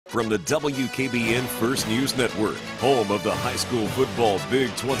From the WKBN First News Network, home of the High School Football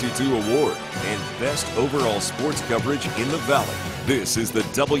Big 22 Award and best overall sports coverage in the Valley, this is the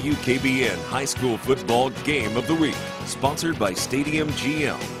WKBN High School Football Game of the Week, sponsored by Stadium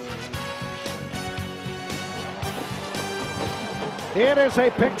GM. It is a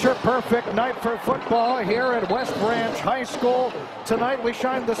picture-perfect night for football here at West Branch High School. Tonight we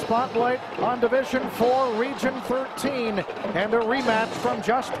shine the spotlight on Division 4, Region 13, and a rematch from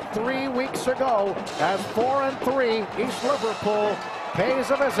just 3 weeks ago as 4-3 East Liverpool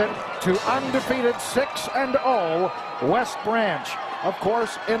pays a visit to undefeated 6-0 West Branch. Of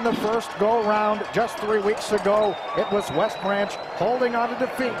course, in the first go-round just 3 weeks ago, it was West Branch holding on to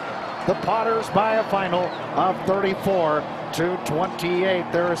defeat the Potters by a final of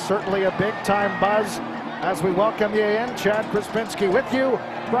 34-28. There is certainly a big-time buzz as we welcome you in. Chad Krispinski with you.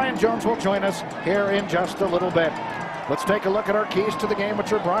 Brian Jones will join us here in just a little bit. Let's take a look at our keys to the game,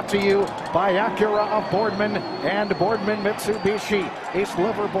 which are brought to you by Acura of Boardman and Boardman Mitsubishi. East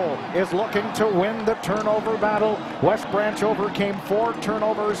Liverpool is looking to win the turnover battle. West Branch overcame 4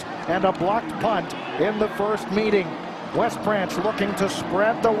 turnovers and a blocked punt in the first meeting. West Branch looking to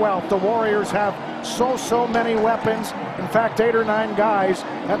spread the wealth. The Warriors have so many weapons. In fact, 8 or 9 guys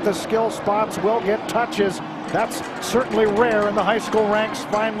at the skill spots will get touches. That's certainly rare in the high school ranks.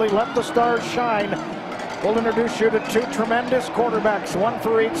 Finally, let the stars shine. We'll introduce you to 2 tremendous quarterbacks, 1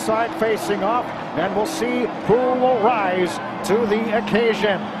 for each side facing off, and we'll see who will rise to the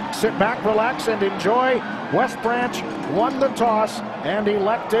occasion. Sit back, relax, and enjoy. West Branch won the toss and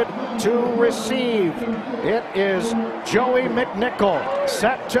elected to receive. It is Joey McNichol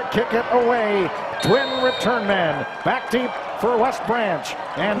set to kick it away. Twin return man back deep for West Branch.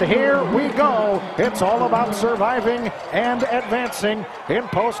 And here we go. It's all about surviving and advancing in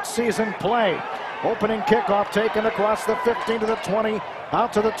postseason play. Opening kickoff taken across the 15 to the 20,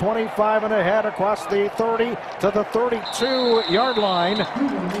 out to the 25 and ahead across the 30 to the 32-yard line.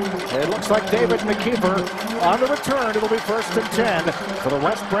 It looks like David McKeever on the return. It'll be 1st and 10 for the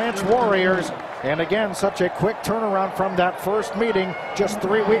West Branch Warriors. And again, such a quick turnaround from that first meeting, just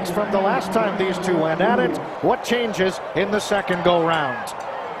 3 weeks from the last time these two went at it. What changes in the second go-round?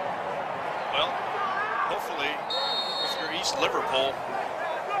 Well, hopefully, if you're East Liverpool,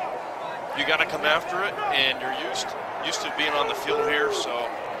 you got to come after it, and you're used to being on the field here. So,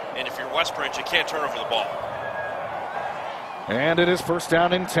 and if you're West Branch, you can't turn over the ball. And it is 1st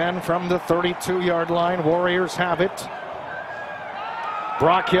down and 10 from the 32-yard line. Warriors have it.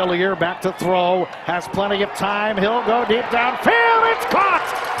 Brock Hillier back to throw, has plenty of time. He'll go deep downfield. It's caught.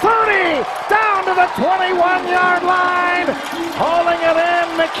 30 down to the 21-yard line. Holding it in,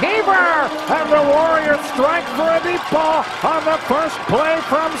 McKeever. And the Warriors strike for a deep ball on the first play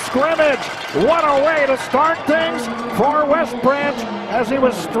from scrimmage. What a way to start things for West Branch as he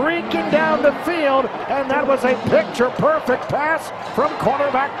was streaking down the field. And that was a picture-perfect pass from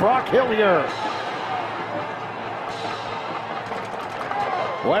cornerback Brock Hillier.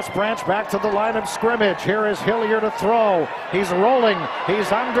 West Branch back to the line of scrimmage. Here is Hillier to throw. He's rolling.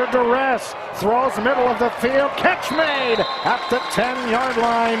 He's under duress. Throws middle of the field. Catch made at the 10-yard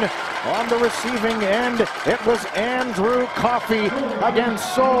line. On the receiving end, it was Andrew Coffey. Again,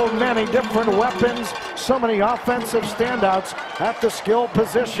 so many different weapons, so many offensive standouts at the skill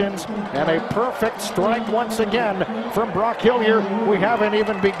positions, and a perfect strike once again from Brock Hillier. We haven't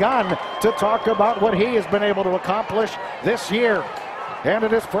even begun to talk about what he has been able to accomplish this year. And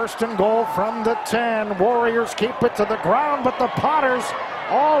it is 1st and goal from the 10. Warriors keep it to the ground, but the Potters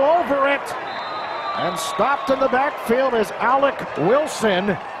all over it. And stopped in the backfield is Alec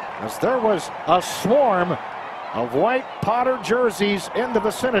Wilson, as there was a swarm of white Potter jerseys in the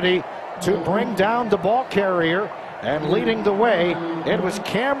vicinity to bring down the ball carrier. And leading the way, it was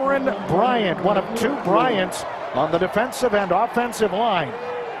Cameron Bryant, one of 2 Bryants on the defensive and offensive line.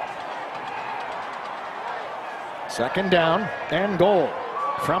 2nd down and goal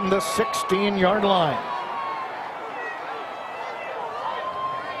from the 16-yard line.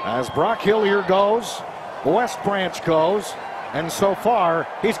 As Brock Hillier goes, West Branch goes, and so far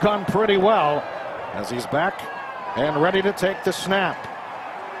he's gone pretty well as he's back and ready to take the snap.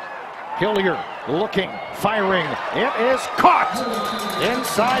 Hillier looking, firing. It is caught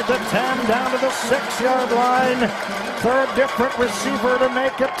inside the 10, down to the 6-yard line. 3rd different receiver to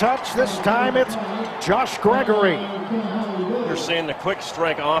make a touch. This time it's Josh Gregory. You're seeing the quick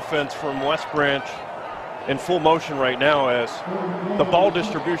strike offense from West Branch in full motion right now, as the ball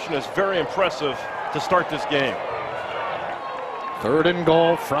distribution is very impressive to start this game. 3rd and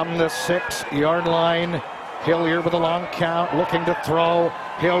goal from the 6-yard line. Hillier with a long count, looking to throw.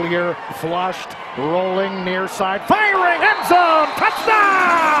 Hillier flushed, rolling near side, firing, end zone,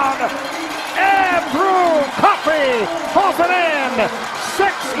 touchdown! drills it in.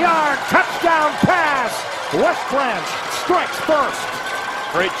 6-yard touchdown pass. West Branch strikes first.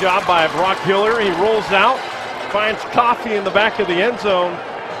 Great job by Brock Hiller. He rolls out, finds Coffey in the back of the end zone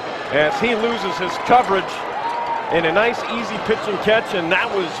as he loses his coverage in a nice, easy pitch and catch, and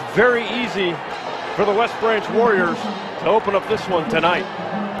that was very easy for the West Branch Warriors to open up this one tonight.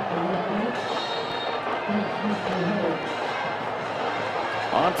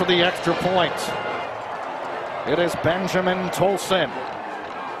 On for the extra point. It is Benjamin Tolson.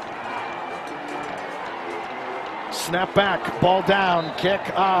 Snap back, ball down, kick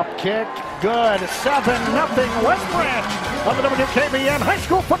up, kick good. 7-0 West Branch of the WKBN High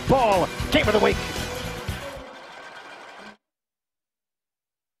School Football Game of the Week.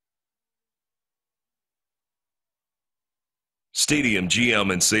 Stadium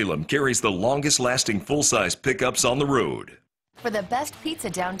GM in Salem carries the longest-lasting full-size pickups on the road. For the best pizza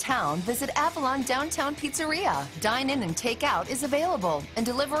downtown, visit Avalon Downtown Pizzeria. Dine-in and take-out is available, and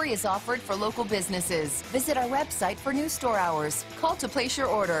delivery is offered for local businesses. Visit our website for new store hours. Call to place your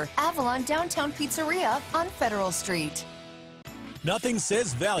order. Avalon Downtown Pizzeria on Federal Street. Nothing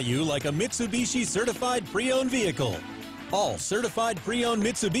says value like a Mitsubishi certified pre-owned vehicle. All certified pre-owned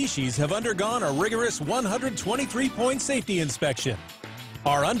Mitsubishis have undergone a rigorous 123-point safety inspection,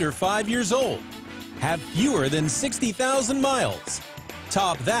 are under 5 years old, have fewer than 60,000 miles.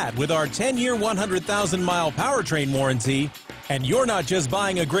 Top that with our 10-year, 100,000-mile powertrain warranty, and you're not just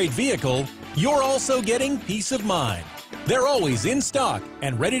buying a great vehicle, you're also getting peace of mind. They're always in stock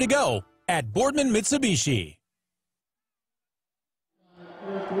and ready to go at Boardman Mitsubishi.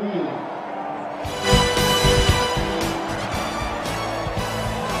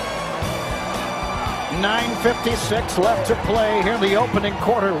 .956 left to play here in the opening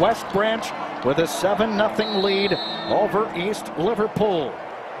quarter. West Branch with a 7-0 lead over East Liverpool.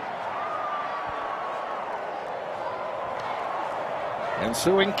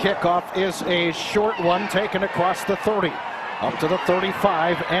 Ensuing kickoff is a short one taken across the 30, up to the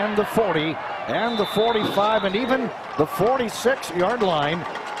 35 and the 40 and the 45 and even the 46-yard line.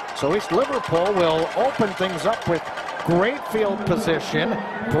 So East Liverpool will open things up with great field position.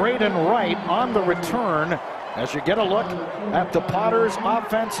 Braden Wright on the return as you get a look at the Potters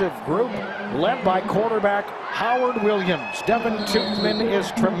offensive group led by quarterback Howard Williams. Devin Toothman is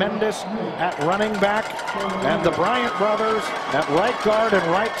tremendous at running back, and the Bryant brothers at right guard and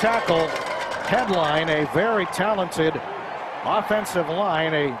right tackle headline a very talented offensive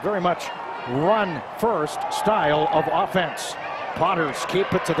line, a very much run-first style of offense. Potters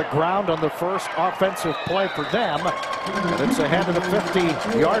keep it to the ground on the first offensive play for them, and it's ahead of the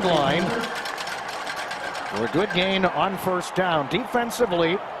 50-yard line for a good gain on first down.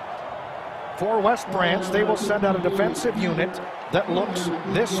 Defensively, for West Branch, they will send out a defensive unit that looks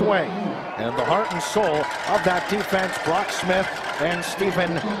this way. And the heart and soul of that defense, Brock Smith and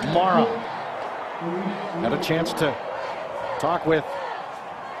Stephen Mara. Had a chance to talk with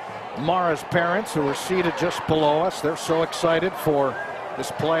Mara's parents, who are seated just below us. They're so excited for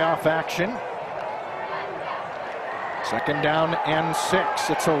this playoff action. Second down and 6.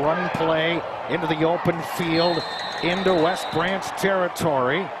 It's a run play into the open field, into West Branch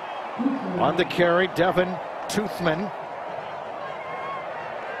territory. On the carry, Devin Toothman.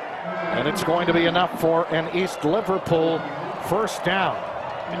 And it's going to be enough for an East Liverpool first down.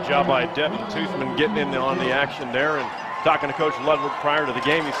 Good job by Devin Toothman getting in on the action there. And talking to Coach Ludwig prior to the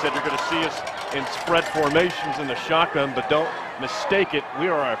game, he said, you're going to see us in spread formations in the shotgun, but don't mistake it. We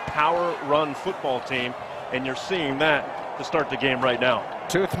are a power run football team, and you're seeing that to start the game right now.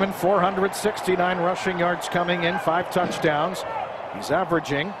 Toothman, 469 rushing yards coming in, 5 touchdowns. He's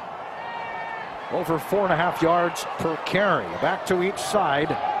averaging over 4.5 yards per carry. Back to each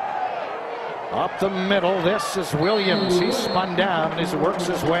side. Up the middle, this is Williams. He's spun down as he works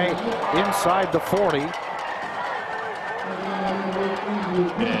his way inside the 40.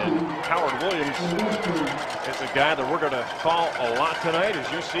 And Howard Williams is a guy that we're going to call a lot tonight.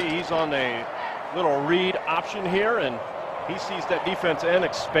 As you see, he's on a little read option here, and he sees that defense end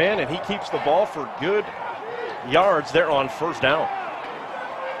expand, and he keeps the ball for good yards there on first down.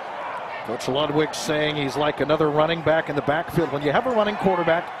 Coach Ludwig saying he's like another running back in the backfield. When you have a running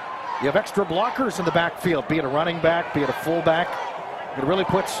quarterback, you have extra blockers in the backfield, be it a running back, be it a fullback. It really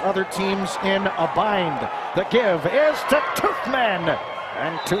puts other teams in a bind. The give is to Toothman.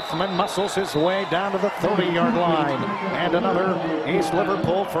 And Toothman muscles his way down to the 30-yard line. And another East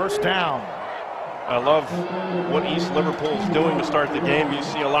Liverpool first down. I love what East Liverpool is doing to start the game. You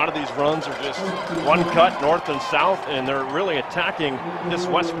see a lot of these runs are just one cut north and south, and they're really attacking this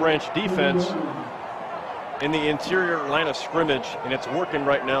West Branch defense in the interior line of scrimmage, and it's working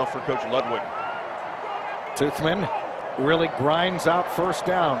right now for Coach Ludwig. Toothman really grinds out first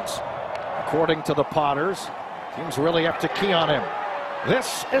downs. According to the Potters, teams really have to key on him.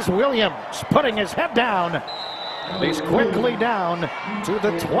 This is Williams putting his head down. And he's quickly down to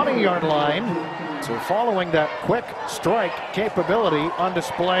the 20-yard line. So following that quick strike capability on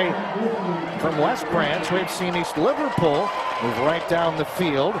display from West Branch, we've seen East Liverpool move right down the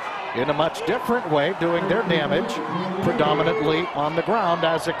field in a much different way, doing their damage predominantly on the ground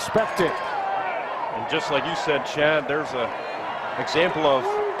as expected. And just like you said, Chad, there's an example of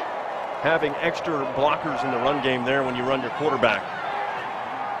having extra blockers in the run game there when you run your quarterback.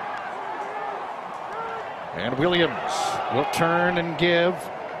 And Williams will turn and give.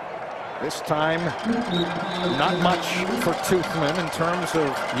 This time, not much for Toothman in terms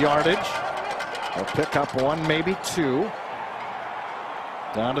of yardage. He'll pick up one, maybe two.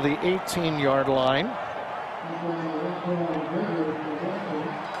 Down to the 18-yard line.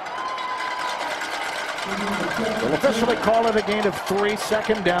 They'll officially call it a gain of 3,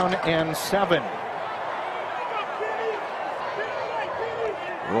 2nd down and 7.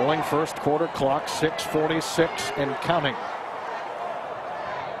 Rolling first quarter clock, 6:46 and counting.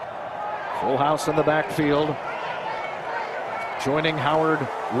 Full house in the backfield. Joining Howard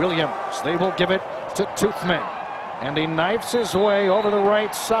Williams. They will give it to Toothman. And he knifes his way over the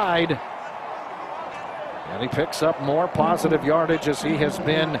right side. And he picks up more positive yardage as he has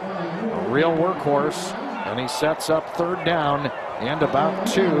been a real workhorse. And he sets up 3rd down and about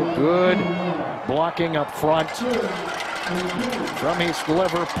 2. Good blocking up front from East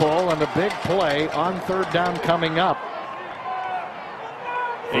Liverpool, and a big play on 3rd down coming up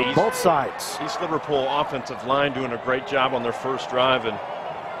for both sides. East Liverpool offensive line doing a great job on their first drive, and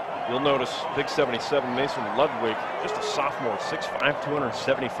you'll notice big 77 Mason Ludwig, just a sophomore, 6'5",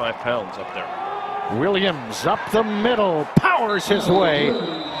 275 pounds up there. Williams up the middle, powers his way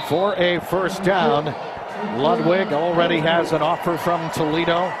for a 1st down. Ludwig already has an offer from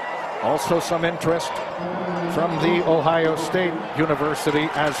Toledo. Also some interest from the Ohio State University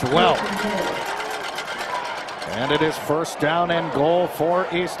as well. And it is 1st down and goal for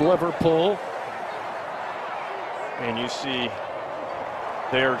East Liverpool. And you see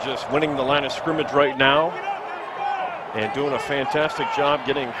they're just winning the line of scrimmage right now and doing a fantastic job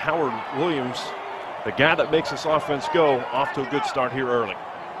getting Howard Williams, the guy that makes this offense go, off to a good start here early.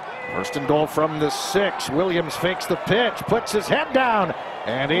 1st and goal from the 6. Williams fakes the pitch, puts his head down,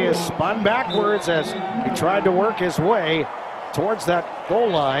 and he is spun backwards as he tried to work his way towards that goal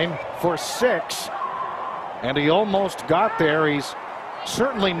line for 6. And he almost got there. He's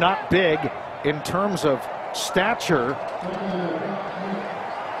certainly not big in terms of stature,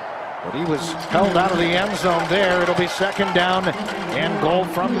 but he was held out of the end zone there. It'll be 2nd down and goal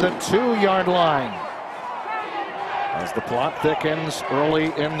from the 2-yard line as the plot thickens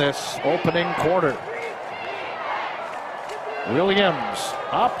early in this opening quarter. Williams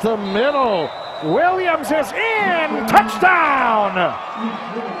up the middle. Williams is in. Touchdown!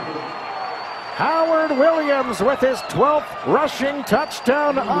 Howard Williams with his 12th rushing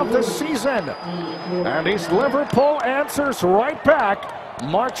touchdown of the season. And East Liverpool answers right back,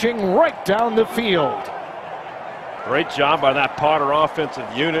 marching right down the field. Great job by that Potter offensive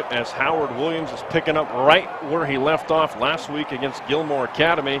unit as Howard Williams is picking up right where he left off last week against Gilmore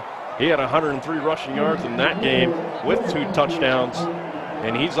Academy. He had 103 rushing yards in that game with 2 touchdowns,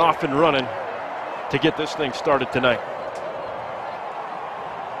 and he's off and running to get this thing started tonight.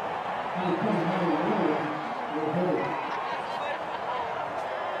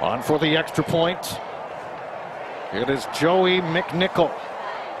 On for the extra point. It is Joey McNichol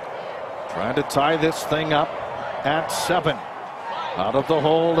trying to tie this thing up at 7. Out of the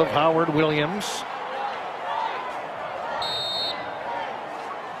hold of Howard Williams.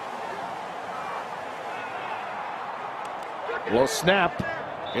 Will snap.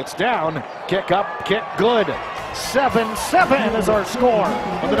 It's down. Kick up. Kick good. 7-7 is our score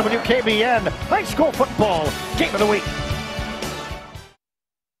on the WKBN High School Football Game of the Week.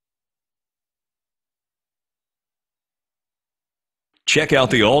 Check out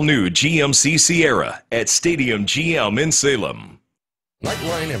the all-new GMC Sierra at Stadium GM in Salem.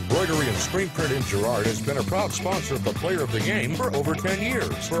 Nightline Embroidery and Screen Print in Girard has been a proud sponsor of the Player of the Game for over 10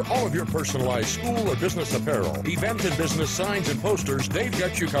 years. For all of your personalized school or business apparel, event and business signs and posters, they've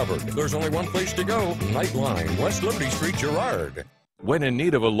got you covered. There's only one place to go, Nightline, West Liberty Street, Girard. When in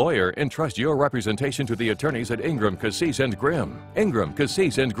need of a lawyer, entrust your representation to the attorneys at Ingram, Cassis & Grimm. Ingram,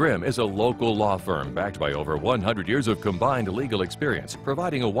 Cassis & Grimm is a local law firm backed by over 100 years of combined legal experience,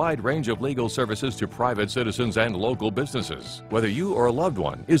 providing a wide range of legal services to private citizens and local businesses. Whether you or a loved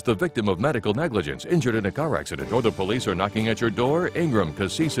one is the victim of medical negligence, injured in a car accident, or the police are knocking at your door, Ingram,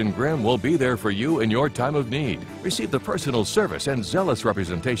 Cassis & Grimm will be there for you in your time of need. Receive the personal service and zealous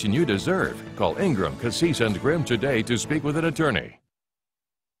representation you deserve. Call Ingram, Cassis & Grimm today to speak with an attorney.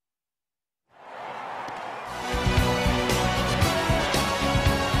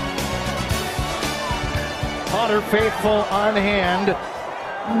 Potter faithful on hand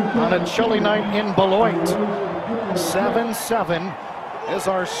on a chilly night in Beloit. 7-7 is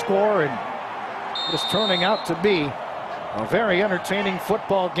our score, and it is turning out to be a very entertaining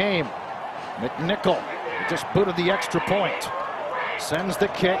football game. McNichol just booted the extra point. Sends the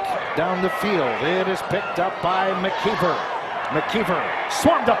kick down the field. It is picked up by McKeever. McKeever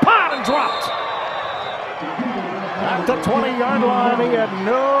swung the pot and dropped. At the 20-yard line, he had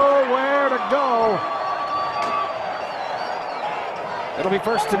nowhere to go. It'll be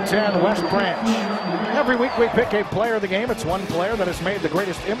 1st and 10, West Branch. Every week we pick a player of the game. It's one player that has made the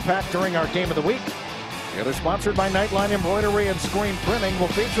greatest impact during our game of the week. It is sponsored by Nightline Embroidery and Screen Printing. We'll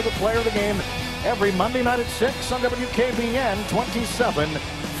feature the player of the game every Monday night at 6 on WKBN 27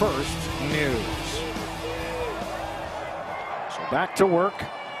 First News. So back to work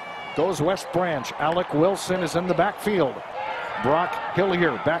goes West Branch. Alec Wilson is in the backfield. Brock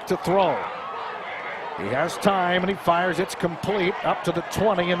Hillier back to throw. He has time and he fires. It's complete up to the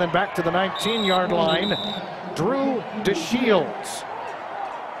 20 and then back to the 19-yard line. Drew DeShields,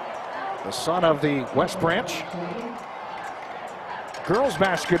 the son of the West Branch girls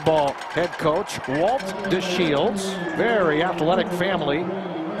basketball head coach Walt DeShields. Very athletic family.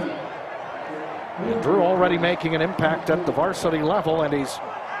 And Drew already making an impact at the varsity level, and he's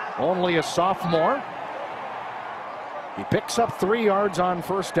only a sophomore. He picks up 3 yards on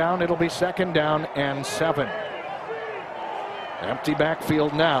first down. It'll be 2nd down and 7. Empty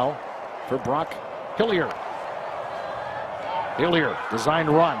backfield now for Brock Hillier. Hillier, designed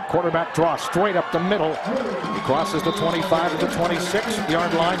run. Quarterback draw straight up the middle. He crosses the 25 to the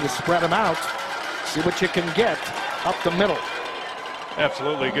 26-yard line. You spread him out. See what you can get up the middle.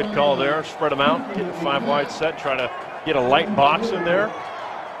 Absolutely, good call there. Spread them out, get a 5-wide set, try to get a light box in there,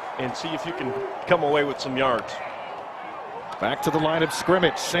 and see if you can come away with some yards. Back to the line of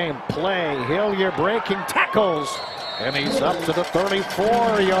scrimmage, same play. Hillier breaking tackles, and he's up to the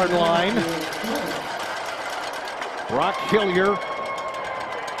 34-yard line. Brock Hillier,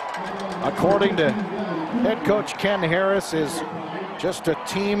 according to head coach Ken Harris, is just a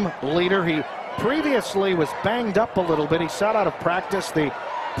team leader. He previously was banged up a little bit. He sat out of practice the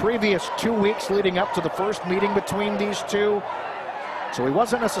previous 2 weeks leading up to the first meeting between these two. So he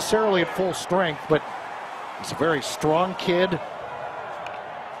wasn't necessarily at full strength, but he's a very strong kid.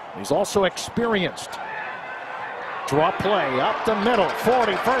 He's also experienced. Draw play up the middle,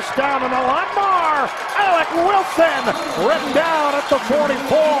 40, 1st down and a lot more. Alec Wilson written down at the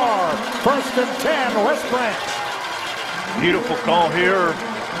 44. 1st and 10, West Branch. Beautiful call here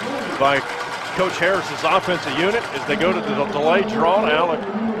by Coach Harris's offensive unit as they go to the delay draw to Alec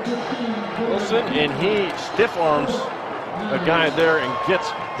Wilson, and he stiff arms a guy there and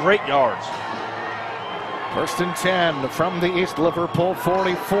gets great yards. 1st and 10 from the East Liverpool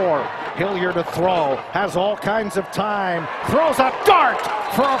 44. Hillier to throw, has all kinds of time, throws a dart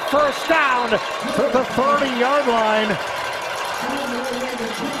for a 1st down to the 30-yard line.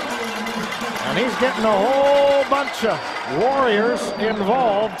 And he's getting a whole bunch of Warriors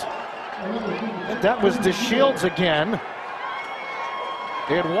involved. And that was DeShields again.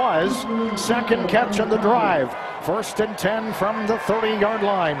 It was 2nd catch of the drive. 1st and 10 from the 30-yard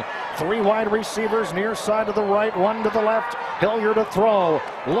line. 3 wide receivers near side to the right, 1 to the left. Hillier to throw,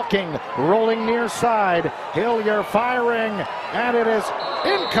 looking, rolling near side. Hillier firing, and it is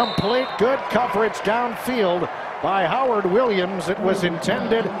incomplete. Good coverage downfield by Howard Williams. It was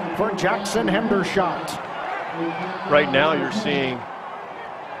intended for Jackson Hendershot. Right now you're seeing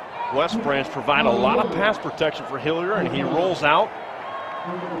West Branch provide a lot of pass protection for Hillier, and he rolls out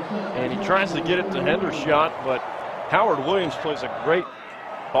and he tries to get it to Hendershot, but Howard Williams plays a great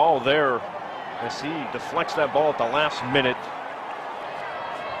ball there as he deflects that ball at the last minute.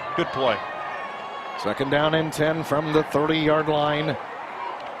 Good play. 2nd down and 10 from the 30-yard line.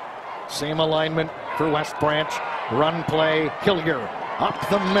 Same alignment for West Branch. Run play, Hillier up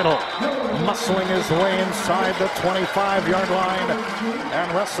the middle, muscling his way inside the 25-yard line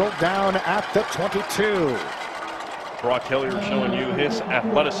and wrestled down at the 22. Brock Hillier showing you his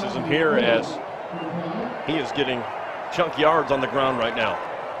athleticism here as he is getting chunk yards on the ground right now.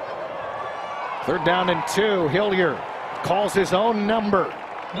 3rd down and 2. Hillier calls his own number.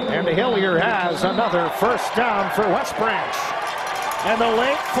 And Hillier has another 1st down for West Branch. And the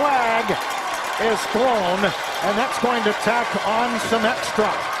late flag is thrown, and that's going to tack on some extra.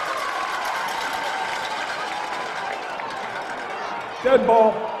 Dead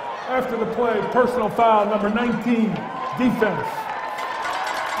ball after the play, personal foul, number 19, defense.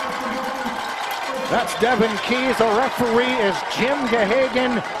 That's Devin Keys. The referee is Jim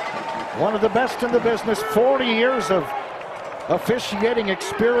Gahagan, one of the best in the business, 40 years of officiating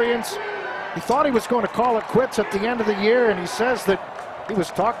experience. He thought he was going to call it quits at the end of the year, and he says that he was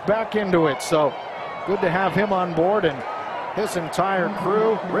talked back into it. So good to have him on board and his entire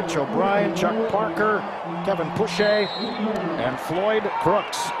crew. Rich O'Brien, Chuck Parker, Kevin Pushay, and Floyd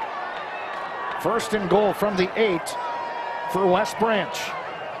Crooks. 1st and goal from the 8 for West Branch.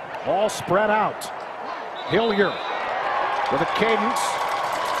 All spread out. Hillier with a cadence,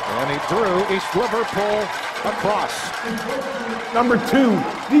 and he threw East Liverpool across. Number 2,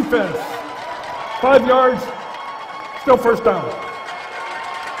 defense. 5 yards, still 1st down.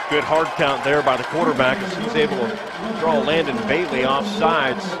 Good hard count there by the quarterback as he's able to draw Landon Bailey off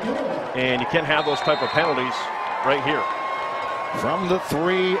sides, and you can't have those type of penalties right here. From the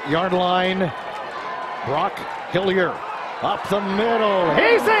 3-yard line, Brock Hillier up the middle.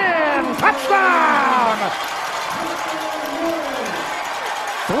 He's in! Touchdown!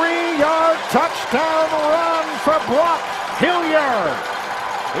 3-yard touchdown run for Brock Hillier.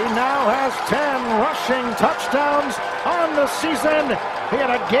 He now has 10 rushing touchdowns on the season. He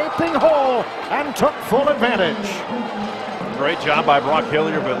had a gaping hole and took full advantage. Great job by Brock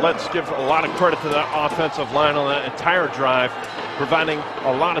Hillier, but let's give a lot of credit to that offensive line on that entire drive, providing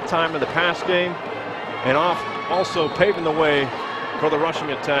a lot of time in the pass game and also paving the way for the rushing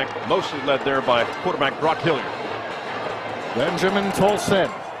attack, mostly led there by quarterback Brock Hillier. Benjamin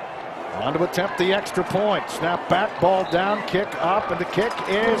Tolson on to attempt the extra point. Snap back, ball down, kick up, and the kick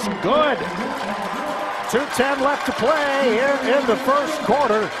is good. 2:10 left to play here in the 1st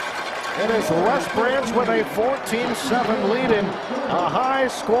quarter. It is West Branch with a 14-7 lead in a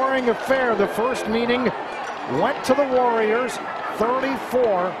high-scoring affair. The first meeting went to the Warriors,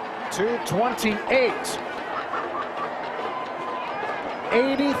 34-28.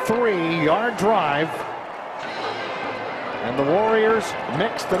 83-yard drive. And the Warriors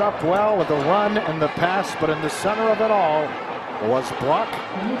mixed it up well with the run and the pass, but in the center of it all was Brock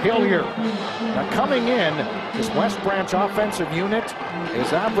Hillier. Now coming in, this West Branch offensive unit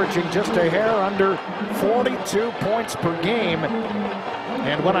is averaging just a hair under 42 points per game.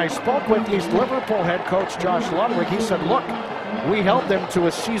 And when I spoke with East Liverpool head coach Josh Ludwig, he said, look, we held them to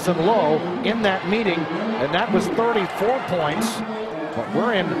a season low in that meeting, and that was 34 points. But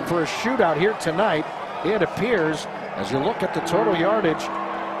we're in for a shootout here tonight, it appears, as you look at the total yardage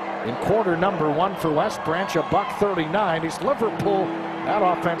in quarter number 1 for West Branch, $139. East Liverpool, that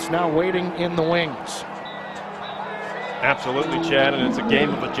offense now waiting in the wings. Absolutely, Chad, and it's a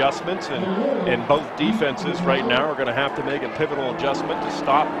game of adjustments, and both defenses right now are going to have to make a pivotal adjustment to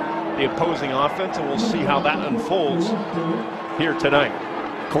stop the opposing offense, and we'll see how that unfolds here tonight.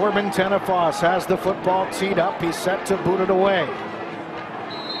 Corbin Tenefos has the football teed up. He's set to boot it away.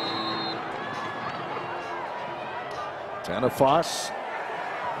 Tenefos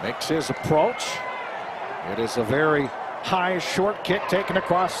makes his approach. It is a very high short kick taken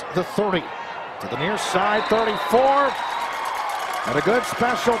across the 30 to the near side, 34. And a good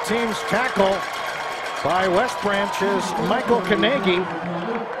special teams tackle by West Branch's Michael Kanegi.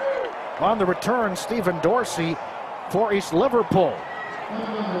 On the return, Stephen Dorsey for East Liverpool.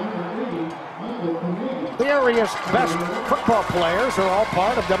 The area's best football players are all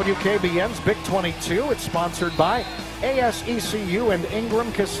part of WKBN's Big 22. It's sponsored by ASECU and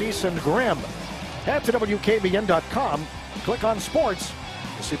Ingram, Cassis, and Grimm. Head to WKBN.com, click on sports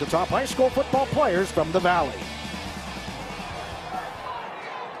to see the top high school football players from the Valley.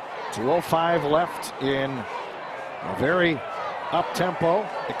 2:05 left in a very up-tempo,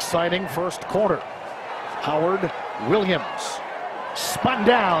 exciting first quarter. Howard Williams spun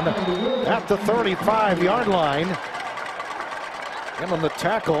down at the 35-yard line. And on the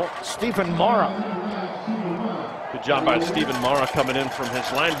tackle, Stephen Mara. Good job by Stephen Mara coming in from his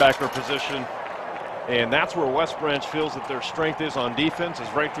linebacker position. And that's where West Branch feels that their strength is on defense,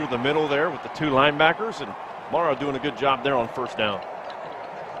 is right through the middle there with the 2 linebackers. And Mara doing a good job there on first down.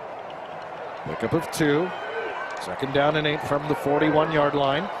 Pickup of 2. 2nd down and 8 from the 41-yard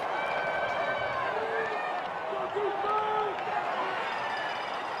line.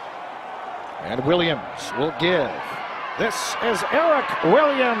 And Williams will give This is Eric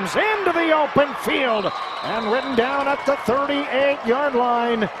Williams into the open field and written down at the 38-yard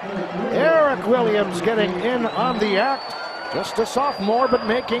line. Eric Williams getting in on the act. Just a sophomore, but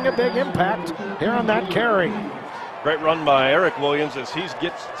making a big impact here on that carry. Great run by Eric Williams as he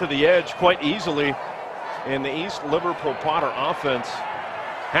gets to the edge quite easily. And the East Liverpool Potter offense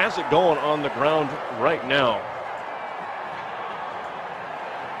has it going on the ground right now.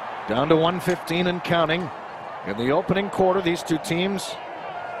 Down to 1:15 and counting. In the opening quarter, these two teams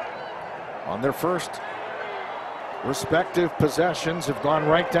on their first respective possessions have gone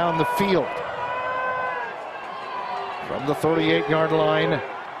right down the field. From the 38-yard line,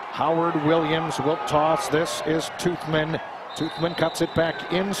 Howard Williams will toss. This is Toothman. Toothman cuts it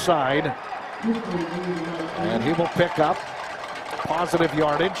back inside. And he will pick up positive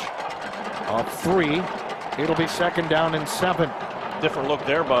yardage of 3. It'll be 2nd down and 7. Different look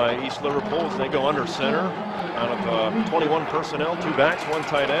there by East Liverpool as they go under center. Out of 21 personnel, 2 backs, 1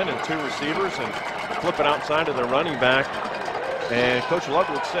 tight end, and 2 receivers, and flip it outside to their running back. And Coach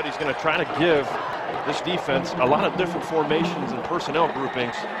Ludwig said he's going to try to give this defense a lot of different formations and personnel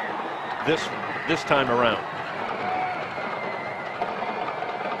groupings this time around.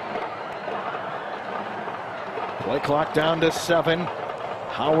 Play clock down to 7.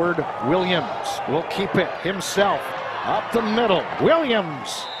 Howard Williams will keep it himself up the middle.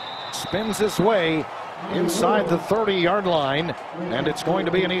 Williams spins his way inside the 30-yard line, and it's going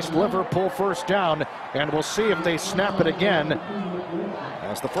to be an East Liverpool first down, and we'll see if they snap it again,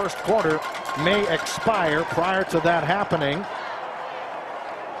 as the first quarter may expire prior to that happening.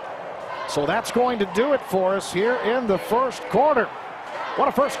 So that's going to do it for us here in the first quarter. What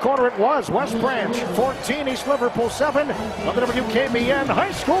a first quarter it was. West Branch 14, East Liverpool 7 on the WKBN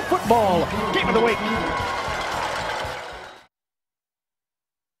High School Football Game of the Week.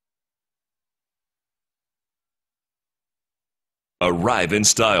 Arrive in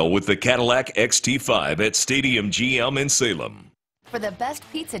style with the Cadillac XT5 at Stadium GM in Salem. For the best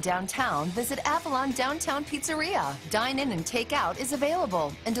pizza downtown, visit Avalon Downtown Pizzeria. Dine-in and take-out is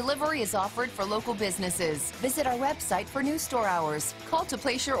available, and delivery is offered for local businesses. Visit our website for new store hours. Call to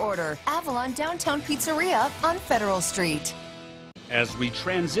place your order. Avalon Downtown Pizzeria on Federal Street. As we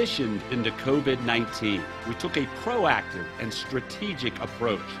transitioned into COVID-19, we took a proactive and strategic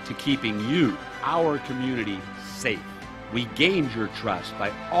approach to keeping you, our community, safe. We gained your trust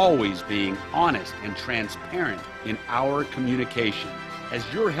by always being honest and transparent in our communication. As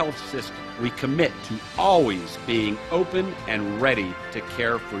your health system, we commit to always being open and ready to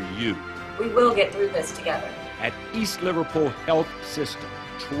care for you. We will get through this together. At East Liverpool Health System,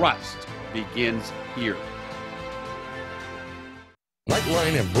 trust begins here.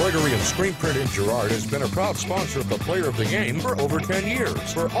 Nightline Embroidery and Screen Print in Girard has been a proud sponsor of the Player of the Game for over 10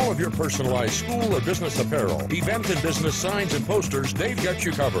 years. For all of your personalized school or business apparel, event and business signs and posters, they've got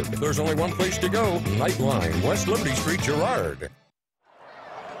you covered. There's only one place to go, Nightline, West Liberty Street, Girard.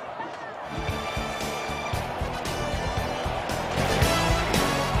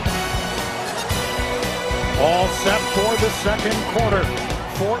 All set for the second quarter.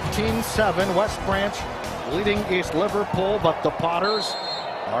 14-7, West Branch leading East Liverpool, but the Potters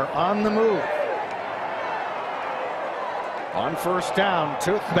are on the move. On first down,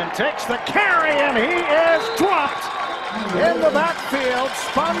 Toothman takes the carry, and he is dropped in the backfield,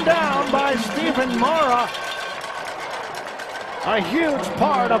 spun down by Stephen Mara. A huge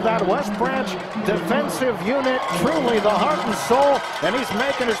part of that West Branch defensive unit, truly the heart and soul, and he's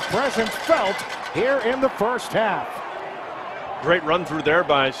making his presence felt here in the first half. Great run through there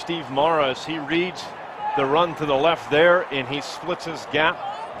by Steve Mara as he reads the run to the left there, and he splits his gap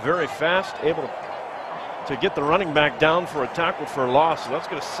very fast, able to get the running back down for a tackle for a loss. So that's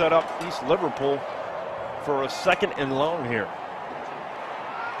going to set up East Liverpool for a 2nd and long here.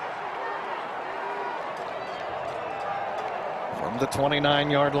 From the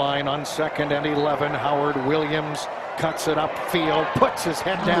 29-yard line on 2nd and 11, Howard Williams cuts it upfield, puts his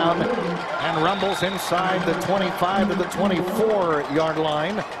head down, and rumbles inside the 25 to the 24-yard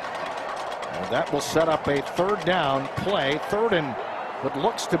line. And that will set up a 3rd down play, 3rd and what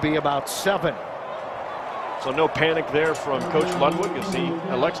looks to be about 7. So no panic there from Coach Ludwig as he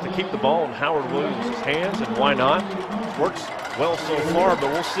elects to keep the ball in Howard Williams' hands, and why not? Works well so far, but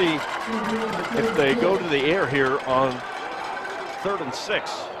we'll see if they go to the air here on 3rd and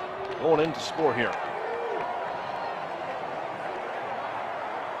 6, going in to score here.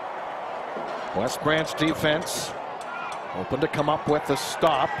 West Branch defense hoping to come up with a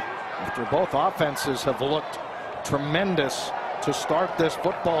stop after both offenses have looked tremendous to start this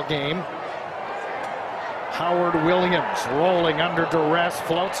football game. Howard Williams rolling under duress,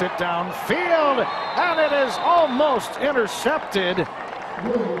 floats it downfield, and it is almost intercepted.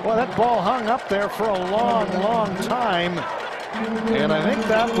 Well, that ball hung up there for a long, long time. And I think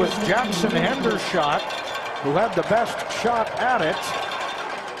that was Jackson Hendershot who had the best shot at it.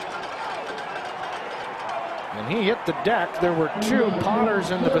 And he hit the deck. There were two Potters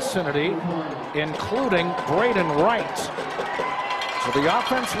in the vicinity, including Braden Wright. So the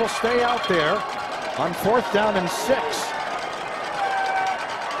offense will stay out there on 4th down and 6.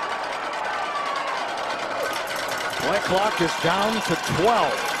 Play clock is down to 12.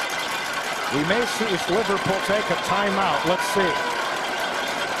 We may see Liverpool take a timeout. Let's see.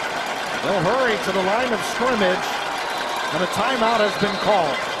 They'll hurry to the line of scrimmage, and a timeout has been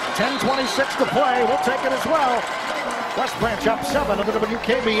called. 10:26 to play. We'll take it as well. West Branch up 7 of the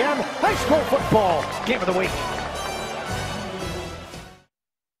WKBN High School Football Game of the Week.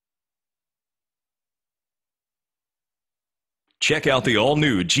 Check out the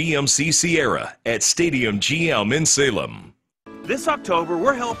all-new GMC Sierra at Stadium GM in Salem. This October,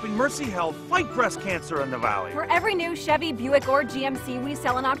 we're helping Mercy Health fight breast cancer in the Valley. For every new Chevy, Buick, or GMC we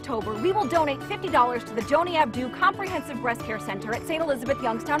sell in October, we will donate $50 to the Joni Abdu Comprehensive Breast Care Center at St. Elizabeth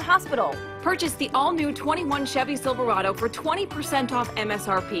Youngstown Hospital. Purchase the all-new 21 Chevy Silverado for 20% off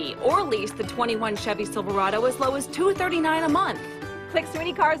MSRP, or lease the 21 Chevy Silverado as low as $239 a month. Click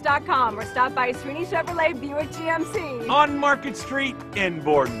SweeneyCars.com or stop by Sweeney Chevrolet Buick GMC. On Market Street in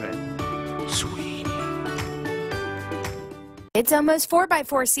Boardman. It's almost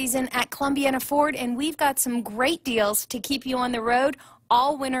 4x4 season at Columbiana Ford, and we've got some great deals to keep you on the road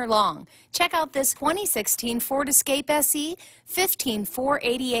all winter long. Check out this 2016 Ford Escape SE,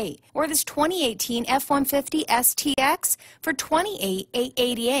 $15,488, or this 2018 F-150 STX for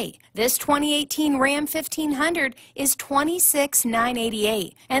 $28,888. This 2018 Ram 1500 is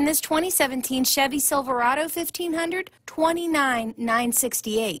 $26,988, and this 2017 Chevy Silverado 1500,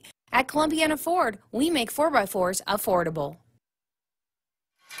 $29,968. At Columbiana Ford, we make 4x4s affordable.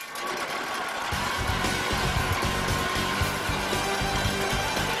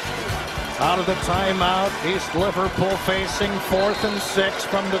 Out of the timeout, East Liverpool facing 4th and 6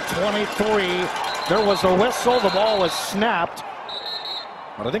 from the 23. There was a whistle. The ball was snapped.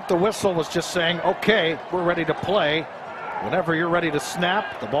 But I think the whistle was just saying, okay, we're ready to play. Whenever you're ready to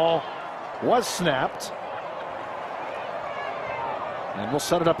snap, the ball was snapped. And we'll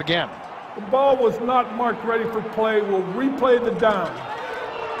set it up again. The ball was not marked ready for play. We'll replay the down.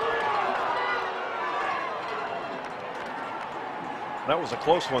 That was a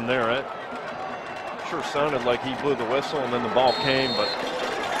close one there, Ed. Sure sounded like he blew the whistle and then the ball came, but...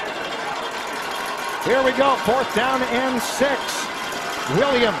 Here we go, 4th down and 6.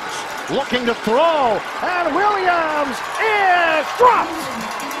 Williams looking to throw, and Williams is dropped!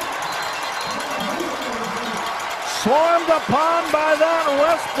 Swarmed upon by that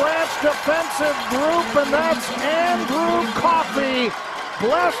West Branch defensive group, and that's Andrew Coffey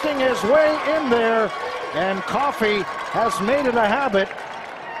blasting his way in there. And Coffey has made it a habit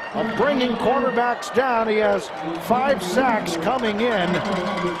of bringing quarterbacks down. He has 5 sacks coming in.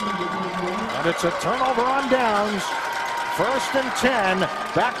 And it's a turnover on downs. 1st and 10,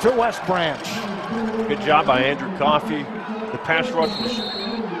 back to West Branch. Good job by Andrew Coffey. The pass rush was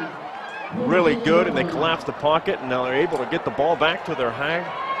really good, and they collapsed the pocket, and now they're able to get the ball back to their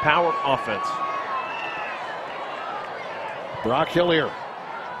high-powered offense. Brock Hillier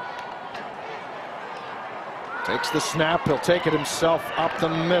takes the snap. He'll take it himself up the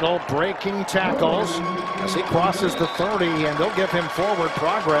middle, breaking tackles as he crosses the 30, and they'll give him forward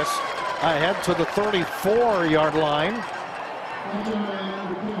progress ahead to the 34-yard line.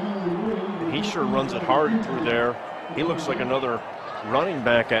 He sure runs it hard through there. He looks like another running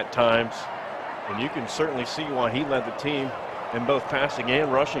back at times, and you can certainly see why he led the team in both passing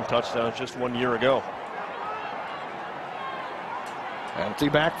and rushing touchdowns just 1 year ago. Empty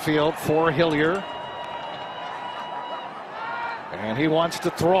backfield for Hillier. And he wants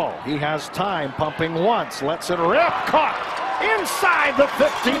to throw. He has time, pumping once, lets it rip, caught inside the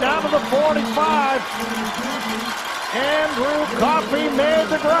 50, down to the 45. Andrew Coffey made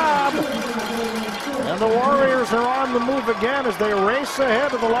the grab. And the Warriors are on the move again as they race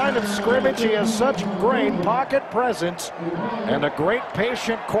ahead of the line of scrimmage. He has such great pocket presence and a great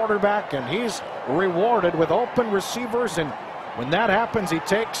patient quarterback, and he's rewarded with open receivers, and when that happens, he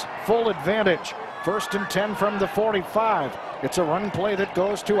takes full advantage. 1st and 10 from the 45. It's a run play that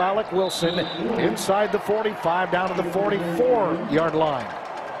goes to Alec Wilson inside the 45 down to the 44-yard line.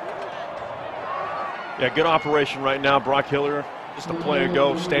 Yeah, good operation right now. Brock Hillier, just a play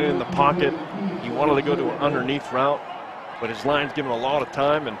ago, standing in the pocket. He wanted to go to an underneath route, but his line's given a lot of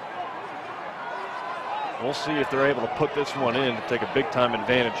time, and We'll see if they're able to put this one in to take a big-time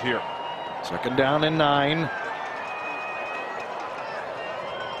advantage here. 2nd down and 9.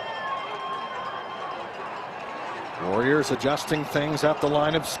 Warriors adjusting things at the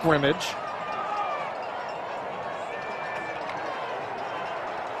line of scrimmage.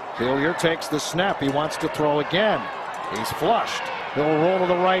 Hillier takes the snap. He wants to throw again. He's flushed. He'll roll to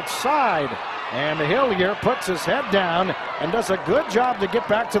the right side. And Hillier puts his head down and does a good job to get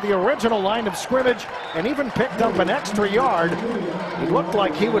back to the original line of scrimmage and even picked up an extra yard. It looked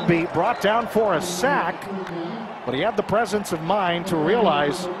like he would be brought down for a sack, but he had the presence of mind to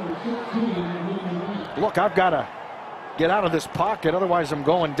realize, look, I've got to get out of this pocket, otherwise I'm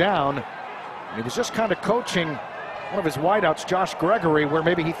going down. And he was just kind of coaching one of his wideouts, Josh Gregory, where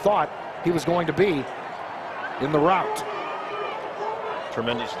maybe he thought he was going to be in the route.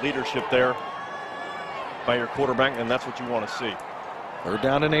 Tremendous leadership there by your quarterback, and that's what you want to see. 3rd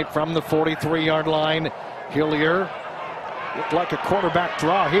down and 8 from the 43-yard line. Hillier looked like a quarterback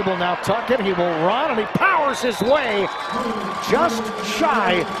draw. He will now tuck it. He will run, and he powers his way just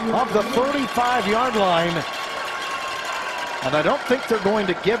shy of the 35-yard line. And I don't think they're going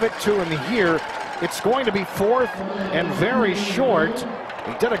to give it to him here. It's going to be 4th and very short.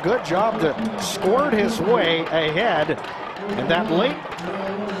 He did a good job to squirt his way ahead. And that late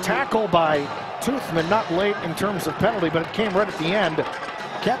tackle by Toothman, not late in terms of penalty, but it came right at the end,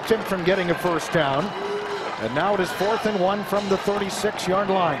 kept him from getting a 1st down. And now it is 4th and 1 from the 36-yard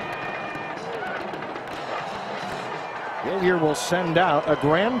line. Hillier will send out a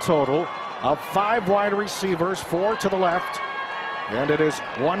grand total of 5 wide receivers, 4 to the left, and it is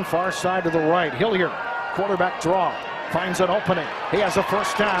 1 far side to the right. Hillier, quarterback draw, finds an opening. He has a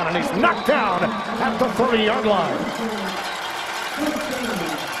 1st down, and he's knocked down at the 30-yard line.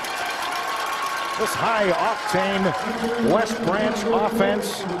 This high-octane West Branch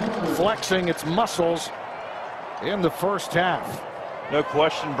offense flexing its muscles in the 1st half. No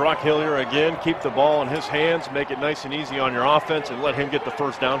question, Brock Hillier again, keep the ball in his hands, make it nice and easy on your offense, and let him get the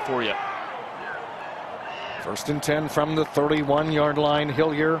 1st down for you. 1st and 10 from the 31-yard line.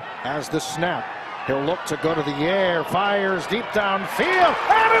 Hillier has the snap. He'll look to go to the air, fires deep downfield,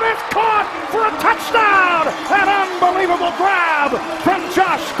 and it is caught for a touchdown! An unbelievable grab from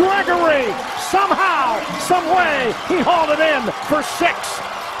Josh Gregory. Somehow, some way, he hauled it in for 6.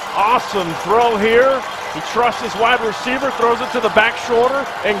 Awesome throw here. He trusts his wide receiver, throws it to the back shoulder,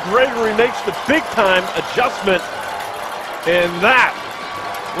 and Gregory makes the big-time adjustment. And that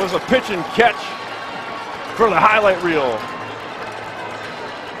was a pitch and catch for the highlight reel.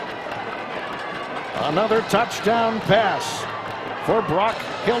 Another touchdown pass for Brock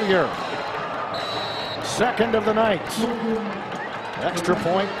Hillier. 2nd of the night. Extra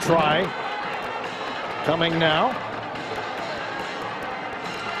point try coming now.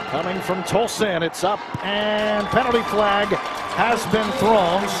 Coming from Tulsa, and it's up, and penalty flag has been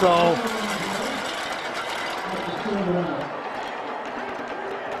thrown, so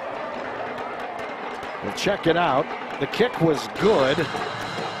we'll check it out. The kick was good.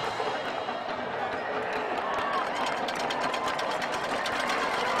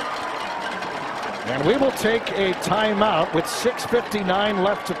 And we will take a timeout with 6:59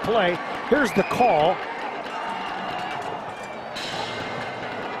 left to play. Here's the call.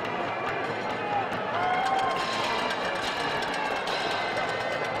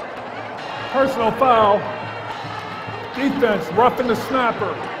 Personal foul. Defense roughing the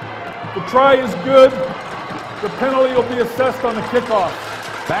snapper. The try is good. The penalty will be assessed on the kickoff.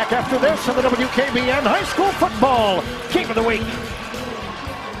 Back after this on the WKBN High School Football Game of the Week.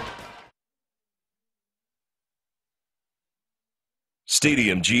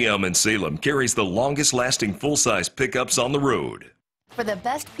 Stadium GM in Salem carries the longest-lasting full-size pickups on the road. For the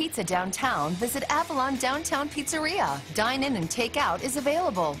best pizza downtown, visit Avalon Downtown Pizzeria. Dine-in and take-out is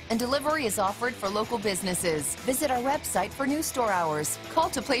available, and delivery is offered for local businesses. Visit our website for new store hours. Call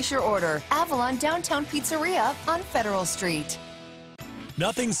to place your order. Avalon Downtown Pizzeria on Federal Street.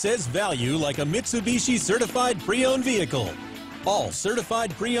 Nothing says value like a Mitsubishi certified pre-owned vehicle. All certified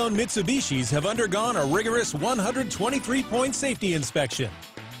pre-owned Mitsubishis have undergone a rigorous 123-point safety inspection,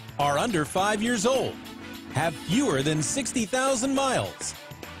 are under 5 years old, have fewer than 60,000 miles.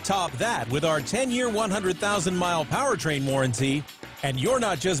 Top that with our 10-year, 100,000-mile powertrain warranty, and you're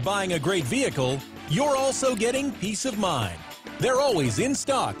not just buying a great vehicle, you're also getting peace of mind. They're always in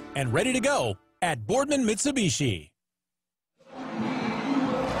stock and ready to go at Boardman Mitsubishi.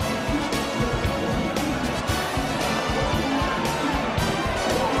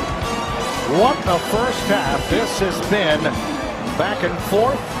 What a 1st half this has been. Back and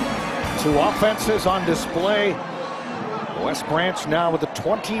forth. 2 offenses on display. West Branch now with a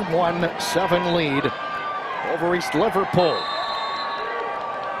 21-7 lead over East Liverpool.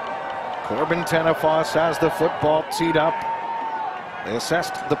 Corbin Tenefos has the football teed up. They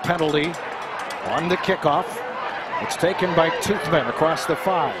assessed the penalty on the kickoff. It's taken by Toothman across the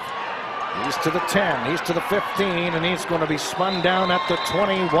 5. He's to the 10, he's to the 15, and he's going to be spun down at the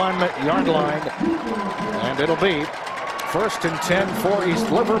 21-yard line. And it'll be 1st and 10 for East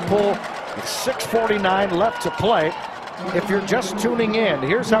Liverpool with 6:49 left to play. If you're just tuning in,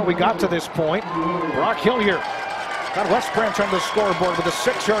 here's how we got to this point. Brock Hillier got West Branch on the scoreboard with a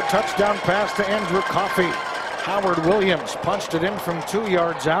 6-yard touchdown pass to Andrew Coffey. Howard Williams punched it in from 2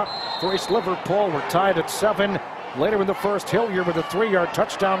 yards out for East Liverpool. We're tied at 7. Later in the first, Hillier with a 3-yard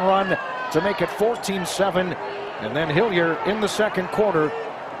touchdown run to make it 14-7. And then Hillier in the second quarter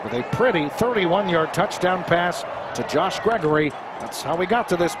with a pretty 31-yard touchdown pass to Josh Gregory. That's how we got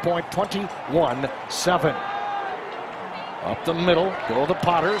to this point, 21-7. Up the middle go the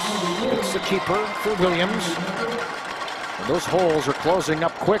Potters. It's the keeper for Williams. And those holes are closing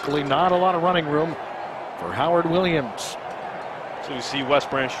up quickly. Not a lot of running room for Howard Williams. So you see West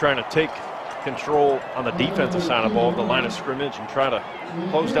Branch trying to take control on the defensive side of the ball, the line of scrimmage, and try to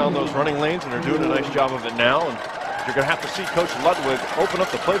close down those running lanes, and they're doing a nice job of it now. And you're going to have to see Coach Ludwig open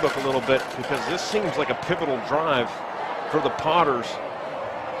up the playbook a little bit, because this seems like a pivotal drive for the Potters.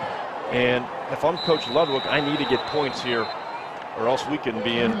 And if I'm Coach Ludwig, I need to get points here, or else we can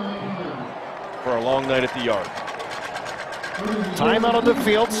be in for a long night at the yard. Time out of the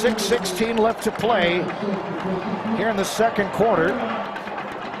field, 6:16 left to play here in the second quarter.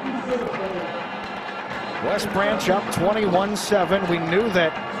 West Branch up 21-7. We knew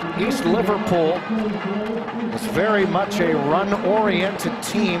that East Liverpool was very much a run-oriented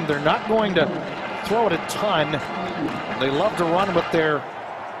team. They're not going to throw it a ton. They love to run with their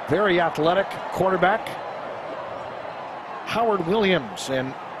very athletic quarterback, Howard Williams.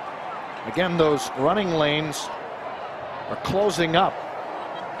 And again, those running lanes are closing up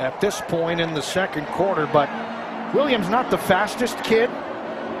at this point in the second quarter. But Williams not the fastest kid.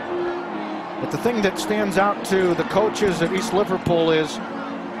 But the thing that stands out to the coaches at East Liverpool is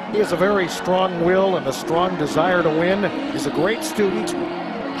he has a very strong will and a strong desire to win. He's a great student,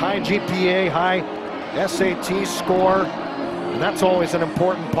 high GPA, high SAT score, and that's always an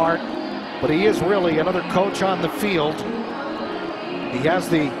important part. But he is really another coach on the field. He has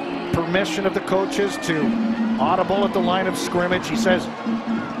the permission of the coaches to audible at the line of scrimmage. He says,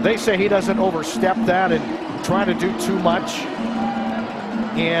 they say he doesn't overstep that and try to do too much.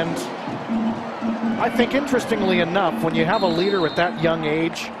 And I think, interestingly enough, when you have a leader at that young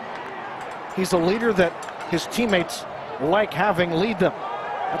age, he's a leader that his teammates like having lead them.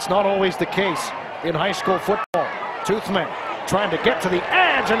 That's not always the case in high school football. Toothman trying to get to the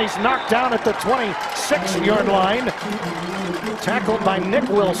edge, and he's knocked down at the 26-yard line. Tackled by Nick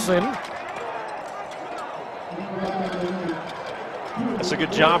Wilson. That's a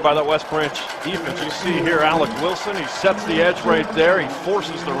good job by the West Branch defense. You see here Alec Wilson, he sets the edge right there. He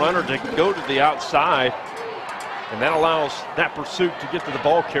forces the runner to go to the outside, and that allows that pursuit to get to the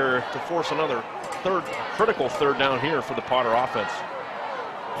ball carrier to force another critical third down here for the Potter offense.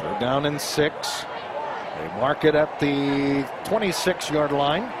 Third down and 6. They mark it at the 26-yard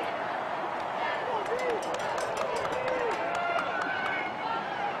line.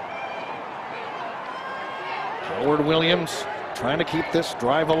 Howard Williams trying to keep this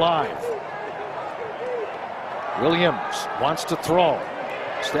drive alive. Williams wants to throw.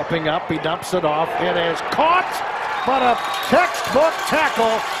 Stepping up, he dumps it off. It is caught, but a textbook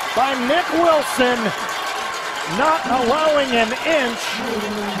tackle by Nick Wilson. Not allowing an inch.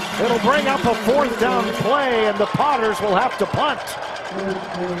 It'll bring up a 4th down play, and the Potters will have to punt.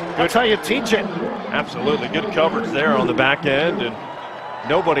 That's how you teach it. Absolutely. Good coverage there on the back end, and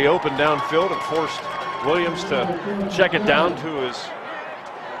nobody open downfield. It forced Williams to check it down to his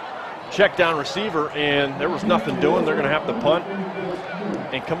check down receiver, and there was nothing doing. They're going to have to punt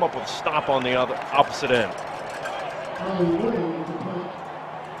and come up with a stop on the opposite end.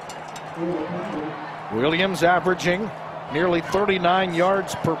 Williams averaging nearly 39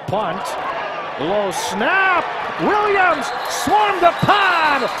 yards per punt. Low snap. Williams swarmed the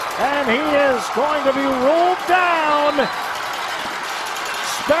pond, and he is going to be ruled down.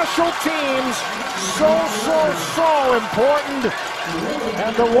 Special teams, so important.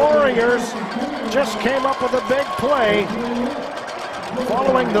 And the Warriors just came up with a big play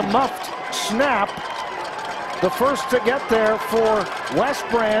following the muffed snap. The first to get there for West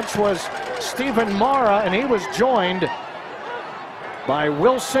Branch was Stephen Mara, and he was joined by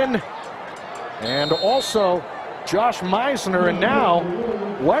Wilson and also Josh Meisner. And now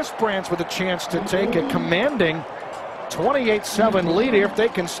West Branch with a chance to take a commanding 28-7 lead here if they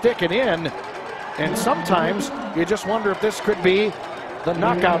can stick it in. And sometimes you just wonder if this could be the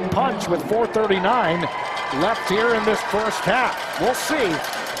knockout punch with 4:39 left here in this first half. We'll see.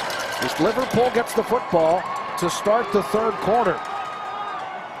 As Liverpool gets the football to start the third quarter.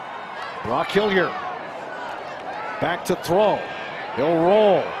 Brock Hillier back to throw. He'll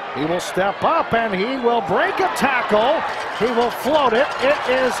roll. He will step up and he will break a tackle. He will float it. It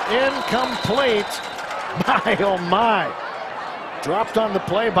is incomplete. My, oh my. Dropped on the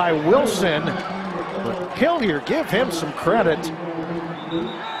play by Wilson. But Hillier, give him some credit.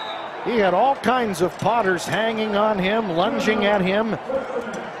 He had all kinds of Potters hanging on him, lunging at him.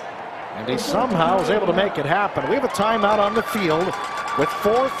 And he somehow was able to make it happen. We have a timeout on the field with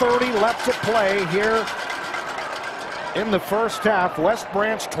 4:30 left to play here in the first half. West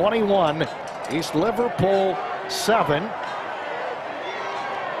Branch 21, East Liverpool 7.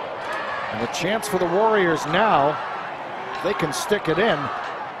 And a chance for the Warriors now, if they can stick it in,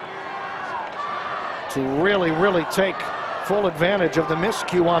 to really take full advantage of the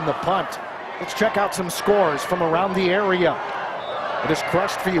miscue on the punt. Let's check out some scores from around the area. It is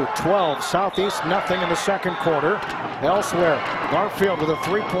Crestview 12, Southeast nothing in the second quarter. Elsewhere, Garfield with a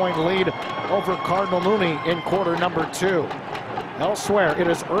 3-point lead over Cardinal Mooney in quarter number 2. Elsewhere, it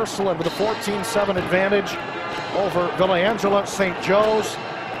is Ursuline with a 14-7 advantage over Villangela St. Joe's.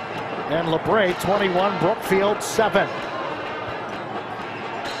 And LeBray 21, Brookfield 7.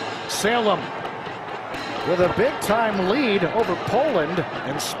 Salem with a big-time lead over Poland,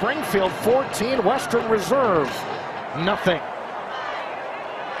 and Springfield 14, Western Reserve nothing.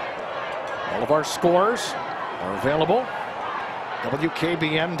 All of our scores are available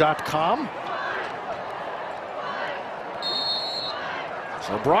WKBN.com.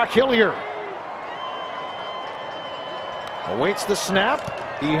 So Brock Hillier awaits the snap.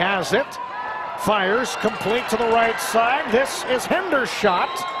 He has it. Fires complete to the right side. This is Hendershot.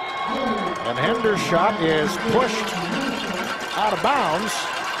 And Hendershot is pushed out of bounds.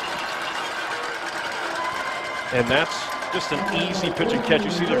 And that's just an easy pitch and catch.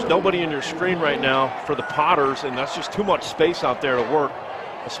 You see there's nobody in your screen right now for the Potters, and that's just too much space out there to work,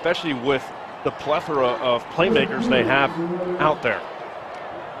 especially with the plethora of playmakers they have out there.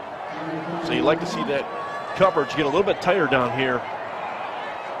 So you like to see that coverage get a little bit tighter down here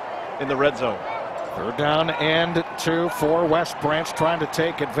in the red zone. Third down and 2 for West Branch, trying to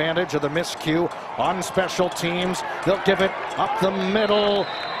take advantage of the miscue on special teams. They'll give it up the middle,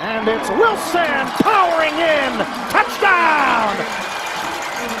 and it's Wilson powering in. Touchdown!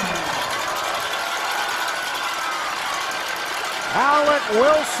 Alec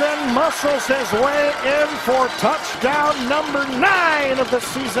Wilson muscles his way in for touchdown number 9 of the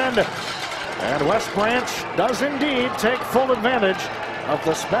season. And West Branch does indeed take full advantage of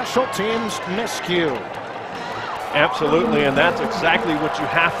the special teams miscue. Absolutely, and that's exactly what you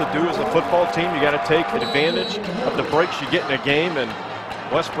have to do as a football team. You got to take advantage of the breaks you get in a game, and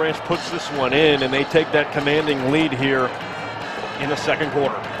West Branch puts this one in, and they take that commanding lead here in the second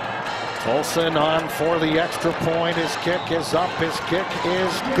quarter. Tolson on for the extra point. His kick is up. His kick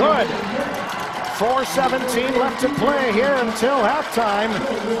is good. 4:17 left to play here until halftime.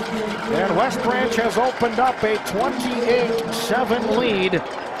 And West Branch has opened up a 28-7 lead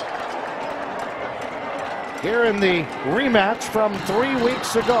here in the rematch from 3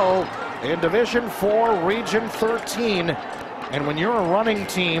 weeks ago in Division 4, Region 13. And when you're a running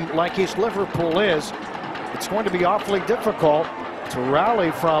team like East Liverpool is, it's going to be awfully difficult to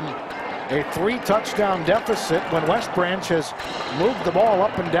rally from a 3-touchdown deficit when West Branch has moved the ball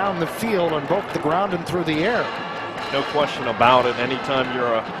up and down the field on both the ground and through the air. No question about it. Anytime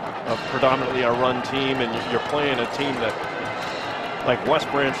you're a predominantly a run team and you're playing a team that, like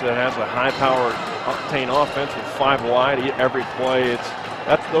West Branch, that has a high-powered octane offense with 5 wide every play,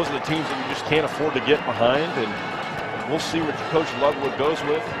 those are the teams that you just can't afford to get behind. And we'll see what Coach Ludwood goes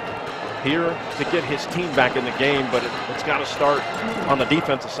with here to get his team back in the game, but it's got to start on the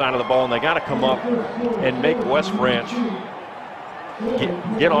defensive side of the ball, and they got to come up and make West Branch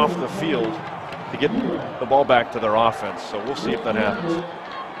get off the field to get the ball back to their offense. So we'll see if that happens.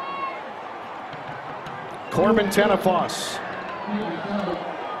 Corbin Tenefos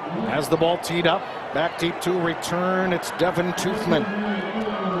has the ball teed up. Back deep to return. It's Devin Toothman.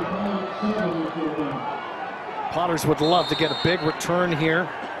 Potters would love to get a big return here.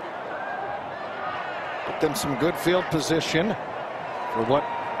 Get them some good field position for what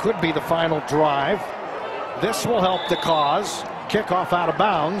could be the final drive. This will help the cause. Kickoff out of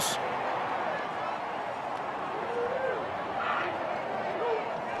bounds.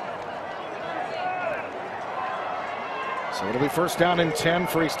 So it'll be first down and 10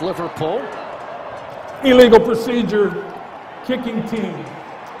 for East Liverpool. Illegal procedure, kicking team.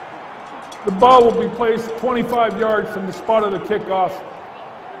 The ball will be placed 25 yards from the spot of the kickoff.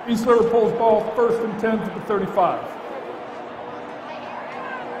 East Liverpool's ball, 1st and 10 to the 35.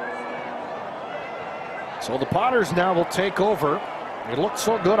 So the Potters now will take over. It looked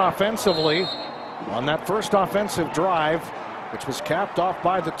so good offensively on that first offensive drive, which was capped off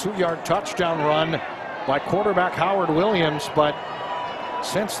by the 2-yard touchdown run by quarterback Howard Williams. But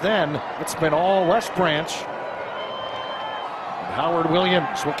since then, it's been all West Branch. And Howard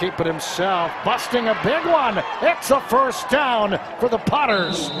Williams will keep it himself, busting a big one. It's a first down for the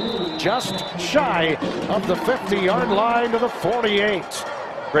Potters, just shy of the 50-yard line to the 48.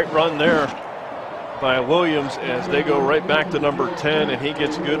 Great run there by Williams as they go right back to number 10, and he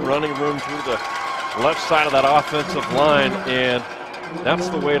gets good running room through the left side of that offensive line, and that's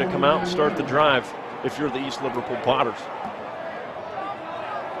the way to come out and start the drive if you're the East Liverpool Potters.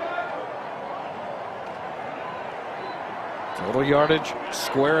 Total yardage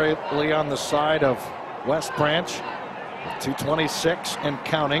squarely on the side of West Branch, 226 and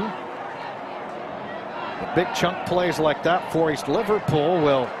counting. The big chunk plays like that for East Liverpool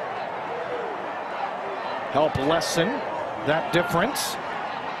will help lessen that difference.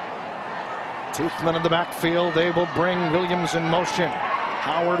 Toothman in the backfield. They will bring Williams in motion.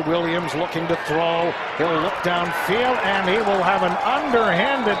 Howard Williams looking to throw. He'll look downfield, and he will have an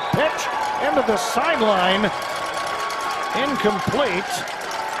underhanded pitch into the sideline. Incomplete.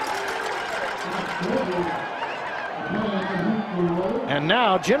 And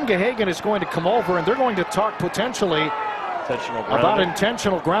now Jim Gahagan is going to come over, and they're going to talk potentially about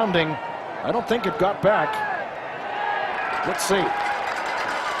intentional grounding. I don't think it got back. Let's see.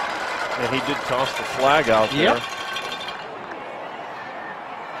 And he did toss the flag out there.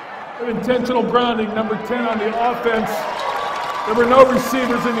 Yep. Intentional grounding, number 10 on the offense. There were no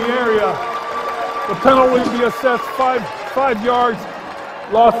receivers in the area. The penalty will be assessed 5 yards,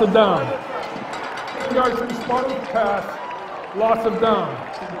 loss of down. 2 yards from the spot of the pass, loss of down.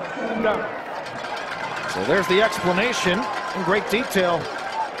 So there's the explanation in great detail.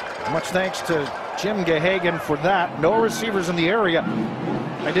 Much thanks to Jim Gahagan for that. No receivers in the area.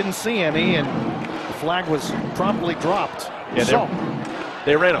 I didn't see any, and the flag was promptly dropped. Yeah, so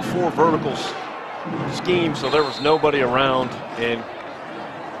they ran a 4 vertical scheme, so there was nobody around. And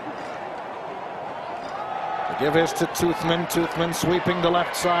the give is to Toothman. Toothman sweeping the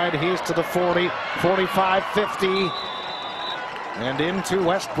left side. He's to the 40, 45, 50, and into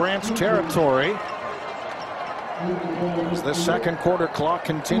West Branch territory as the second quarter clock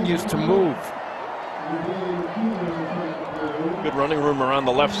continues to move. Good running room around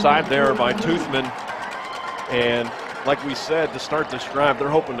the left side there by Toothman. And like we said, to start this drive, they're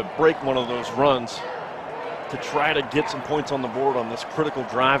hoping to break one of those runs to try to get some points on the board on this critical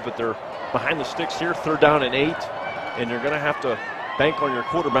drive, but they're behind the sticks here, 3rd down and 8, and you're going to have to bank on your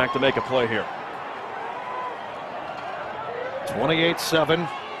quarterback to make a play here. 28-7.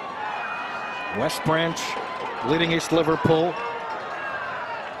 West Branch leading East Liverpool.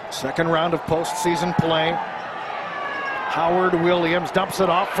 Second round of postseason play. Howard Williams dumps it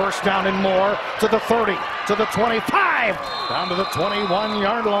off, first down and more, to the 30, to the 25, down to the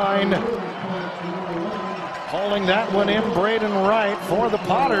 21-yard line. Hauling that one in, Braden Wright for the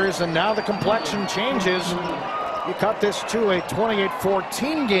Potters, and now the complexion changes. You cut this to a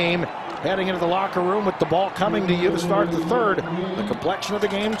 28-14 game, heading into the locker room with the ball coming to you to start the third. The complexion of the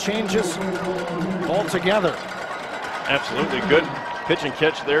game changes altogether. Absolutely good pitch and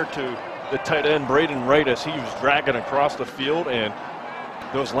catch there to the tight end Braden Wright as he was dragging across the field, and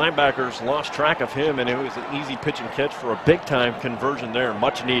those linebackers lost track of him, and it was an easy pitch and catch for a big-time conversion there,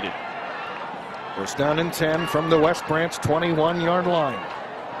 much needed. First down and 10 from the West Branch 21-yard line.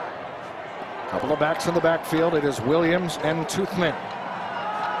 Couple of backs in the backfield. It is Williams and Toothman.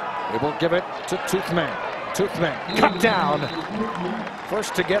 They will give it to Toothman. Toothman cut down.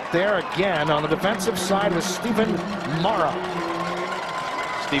 First to get there again on the defensive side was Stephen Mara.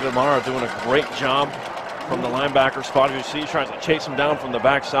 Stephen Mara doing a great job from the linebacker spot. You see, he tries to chase him down from the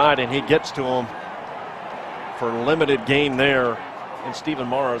backside, and he gets to him for limited gain there. And Stephen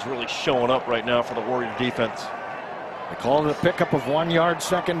Mara is really showing up right now for the Warrior defense. They called it a pickup of 1 yard,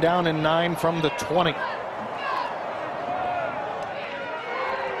 second down and 9 from the 20.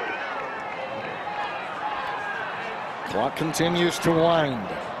 Clock continues to wind.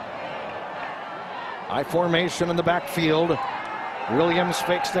 I formation in the backfield. Williams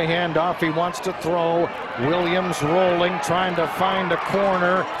fakes the handoff. He wants to throw. Williams rolling, trying to find a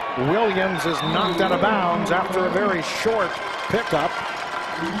corner. Williams is knocked out of bounds after a very short pickup.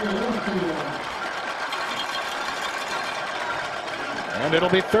 And it'll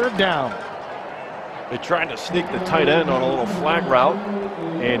be third down. They tried to sneak the tight end on a little flag route,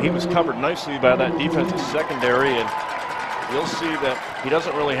 and he was covered nicely by that defensive secondary, and you'll see that he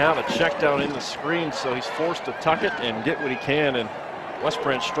doesn't really have a check down in the screen, so he's forced to tuck it and get what he can, and West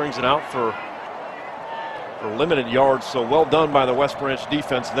Branch strings it out for limited yards. So well done by the West Branch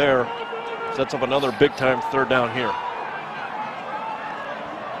defense there. Sets up another big-time third down here.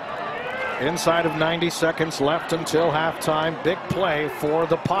 Inside of 90 seconds left until halftime. Big play for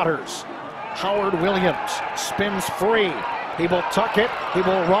the Potters. Howard Williams spins free. He will tuck it. He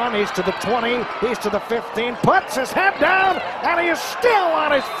will run. He's to the 20. He's to the 15. Puts his head down, and he is still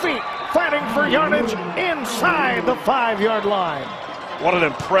on his feet, fighting for yardage inside the 5-yard line. What an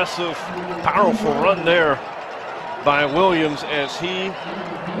impressive, powerful run there by Williams as he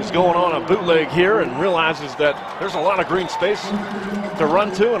is going on a bootleg here and realizes that there's a lot of green space to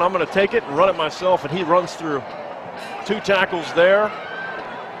run to, and I'm going to take it and run it myself. And he runs through 2 tackles there,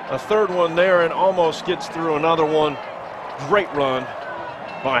 a third one there, and almost gets through another one. Great run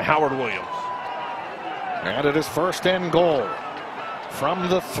by Howard Williams. And it is first and goal from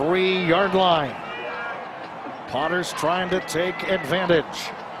the 3-yard line. Potters trying to take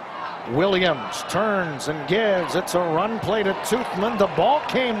advantage. Williams turns and gives. It's a run play to Toothman. The ball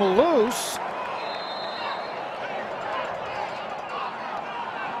came loose.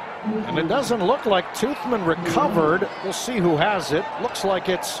 And it doesn't look like Toothman recovered. We'll see who has it. Looks like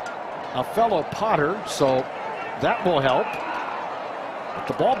it's a fellow Potter, so that will help. But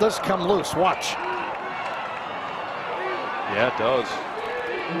the ball does come loose. Watch. Yeah, it does.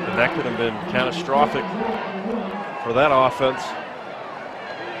 And that could have been catastrophic for that offense.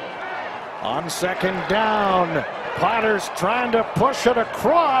 On second down, Potter's trying to push it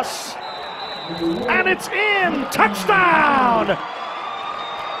across, and it's in. Touchdown!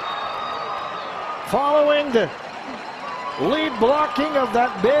 Following the lead blocking of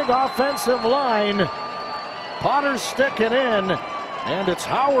that big offensive line, Potter's sticking in, and it's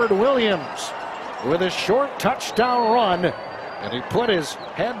Howard Williams with a short touchdown run, and he put his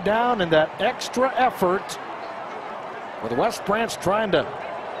head down in that extra effort with West Branch trying to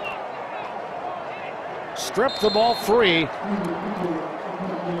strip the ball free.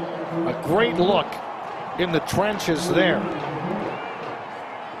 A great look in the trenches there.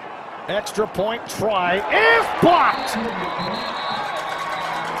 Extra point try is blocked.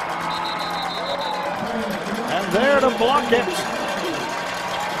 And there to block it,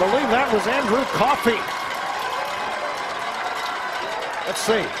 I believe that was Andrew Coffey. Let's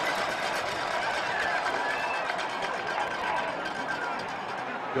see.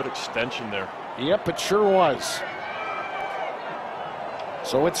 Good extension there. Yep, it sure was.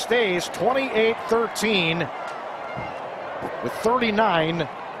 So it stays 28-13 with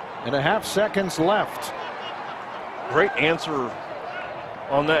 39.5 seconds left. Great answer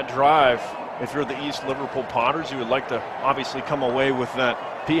on that drive. If you're the East Liverpool Potters, you would like to obviously come away with that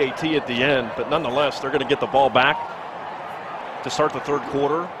PAT at the end, but nonetheless, they're going to get the ball back to start the third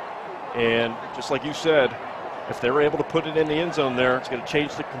quarter. And just like you said, if they were able to put it in the end zone there, it's going to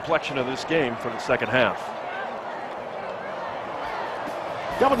change the complexion of this game for the second half.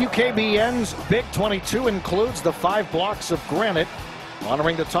 WKBN's Big 22 includes the 5 blocks of granite,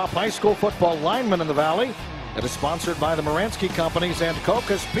 honoring the top high school football linemen in the Valley. It is sponsored by the Moransky Companies and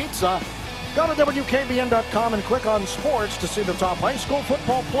Coca's Pizza. Go to WKBN.com and click on sports to see the top high school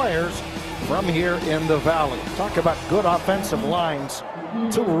football players from here in the Valley. Talk about good offensive lines.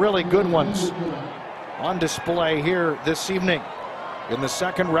 2 really good ones on display here this evening in the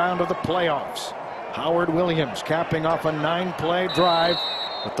second round of the playoffs. Howard Williams capping off a 9-play drive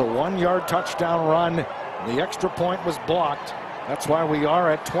with the 1-yard touchdown run. The extra point was blocked. That's why we are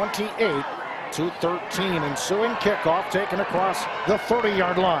at 28-13. Ensuing kickoff taken across the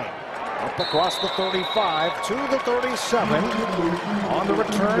 30-yard line. Up across the 35 to the 37. On the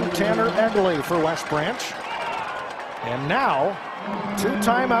return, Tanner Egley for West Branch. And now, 2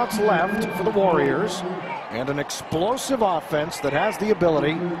 timeouts left for the Warriors, and an explosive offense that has the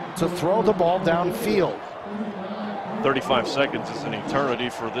ability to throw the ball downfield. 35 seconds is an eternity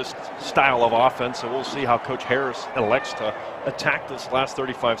for this style of offense, so we'll see how Coach Harris elects to attack this last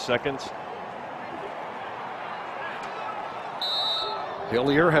 35 seconds.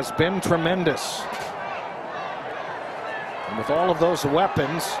 Hillier has been tremendous. And with all of those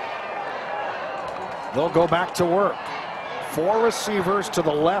weapons, they'll go back to work. 4 receivers to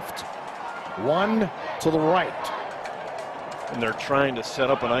the left, 1 to the right. And they're trying to set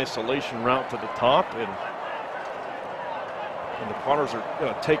up an isolation route to the top, and the Potters are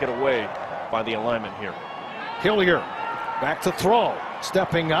going to take it away by the alignment here. Hillier back to throw,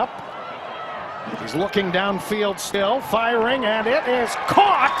 stepping up. He's looking downfield still, firing, and it is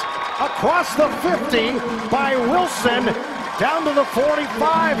caught across the 50 by Wilson down to the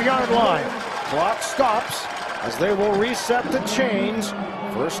 45-yard line. Clock stops as they will reset the chains.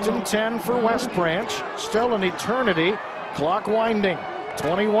 1st and 10 for West Branch. Still an eternity. Clock winding.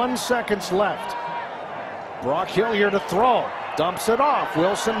 21 seconds left. Brock Hillier to throw. Dumps it off.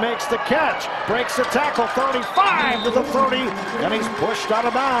 Wilson makes the catch. Breaks the tackle. 35 to the 30. And he's pushed out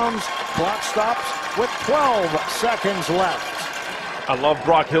of bounds. Clock stops with 12 seconds left. I love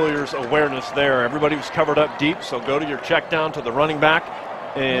Brock Hillier's awareness there. Everybody was covered up deep, so go to your check down to the running back.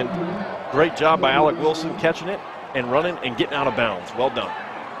 And great job by Alec Wilson catching it and running and getting out of bounds. Well done.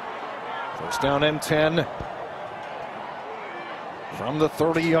 1st down and 10 from the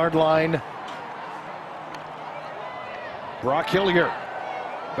 30-yard line. Brock Hillier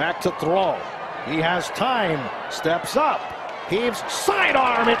back to throw. He has time. Steps up. Heaves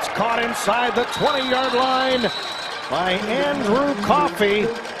sidearm. It's caught inside the 20-yard line by Andrew Coffey.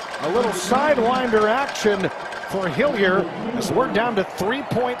 A little sidewinder action for Hillier as we're down to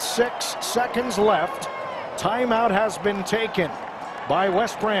 3.6 seconds left. Timeout has been taken by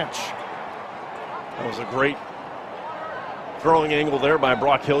West Branch. That was a great throwing angle there by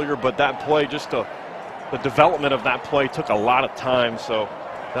Brock Hillier, but that play, just the development of that play took a lot of time, so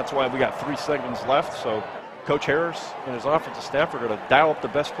that's why we got 3 seconds left. So Coach Harris and his offensive staff are going to dial up the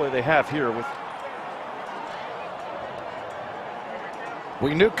best play they have here.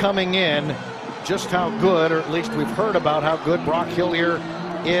 We knew coming in just how good, or at least we've heard about how good Brock Hillier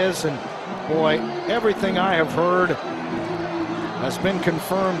is, and boy, everything I have heard has been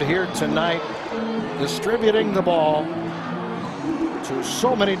confirmed here tonight. Distributing the ball to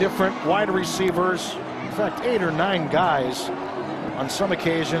so many different wide receivers, in fact 8 or 9 guys on some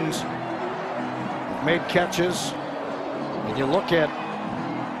occasions made catches. And you look at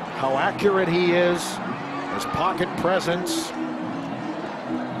how accurate he is, his pocket presence.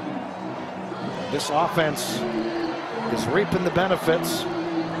 This offense is reaping the benefits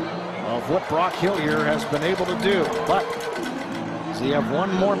of what Brock Hillier has been able to do. But does he have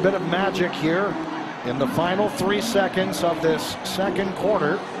one more bit of magic here in the final 3 seconds of this second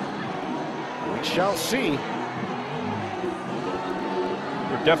quarter? We shall see.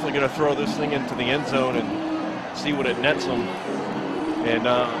 They're definitely going to throw this thing into the end zone and see what it nets them. And,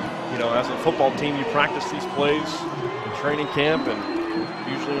 you know, as a football team, you practice these plays in training camp and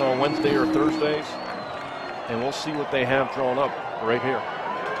usually on Wednesday or Thursdays. And we'll see what they have drawn up right here.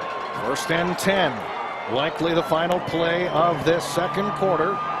 1st and 10. Likely the final play of this second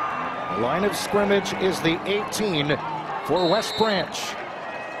quarter. The line of scrimmage is the 18 for West Branch.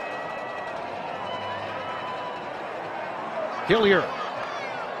 Hillier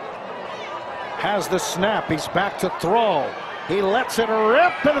has the snap. He's back to throw. He lets it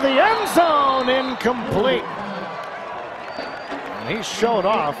rip into the end zone. Incomplete. And he showed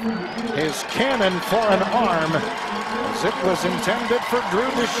off his cannon for an arm as it was intended for Drew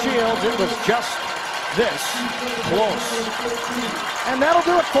DeShields. It was just this close. And that'll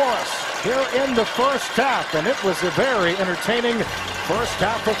do it for us here in the first half. And it was a very entertaining first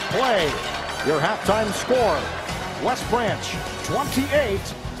half of play. Your halftime score: West Branch 28,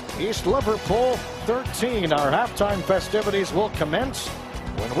 East Liverpool 13. Our halftime festivities will commence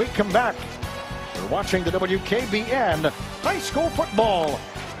when we come back. You're watching the WKBN High School Football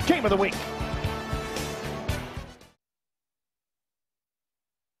Game of the Week.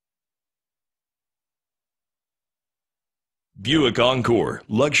 Buick Encore,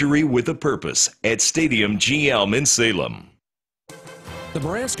 luxury with a purpose at Stadium GM in Salem. The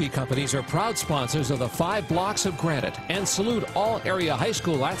Baranski Companies are proud sponsors of the 5 blocks of granite and salute all area high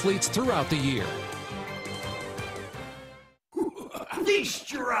school athletes throughout the year.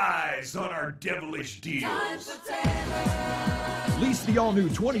 Feast your eyes on our devilish deals. Lease the all-new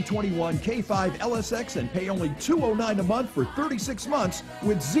 2021 K5 LSX and pay only $209 a month for 36 months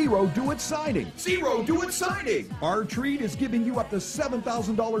with zero do-it signing. Zero do-it signing! Our treat is giving you up to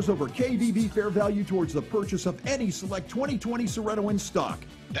 $7,000 over KBB fair value towards the purchase of any select 2020 Soretto in stock.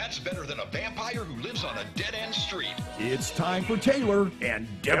 That's better than a vampire who lives on a dead-end street. It's time for Taylor and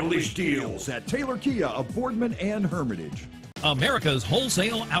devilish deals at Taylor Kia of Boardman and Hermitage. America's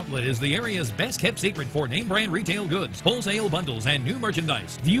Wholesale Outlet is the area's best kept secret for name brand retail goods, wholesale bundles, and new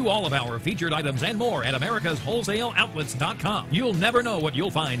merchandise. View all of our featured items and more at americaswholesaleoutlets.com. You'll never know what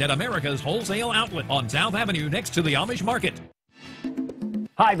you'll find at America's Wholesale Outlet on South Avenue next to the Amish Market.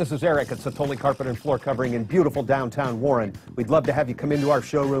 Hi, this is Eric at Satoli Carpet and Floor Covering in beautiful downtown Warren. We'd love to have you come into our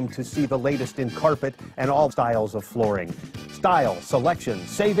showroom to see the latest in carpet and all styles of flooring. Style, selection,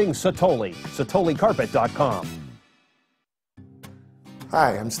 savings, Satoli. SatoliCarpet.com.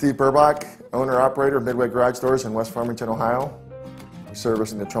 Hi, I'm Steve Burbach, owner-operator of Midway Garage Doors in West Farmington, Ohio. We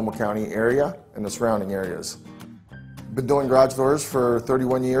service in the Trumbull County area and the surrounding areas. Been doing garage doors for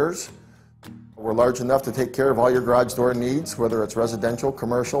 31 years. We're large enough to take care of all your garage door needs, whether it's residential,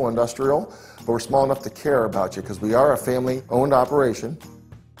 commercial, industrial, but we're small enough to care about you because we are a family-owned operation.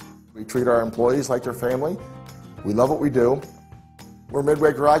 We treat our employees like their family. We love what we do. We're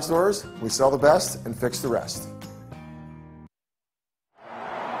Midway Garage Doors. We sell the best and fix the rest.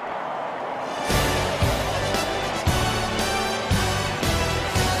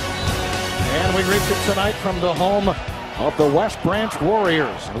 And we reach it tonight from the home of the West Branch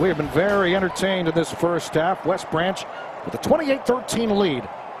Warriors. And we have been very entertained in this first half. West Branch with a 28-13 lead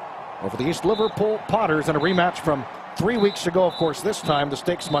over the East Liverpool Potters in a rematch from 3 weeks ago. Of course, this time the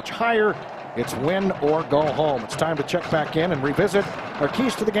stakes much higher. It's win or go home. It's time to check back in and revisit our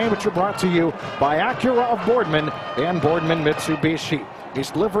keys to the game, which are brought to you by Acura of Boardman and Boardman Mitsubishi.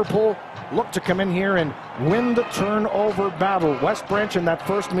 East Liverpool looked to come in here and win the turnover battle. West Branch in that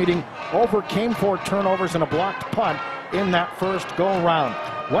first meeting overcame 4 turnovers and a blocked punt in that first go-round.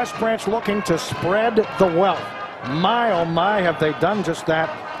 West Branch looking to spread the wealth. My, oh my, have they done just that.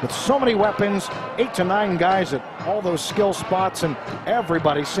 With so many weapons, 8 to 9 guys at all those skill spots and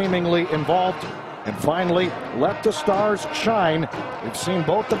everybody seemingly involved. And finally, let the stars shine. We've seen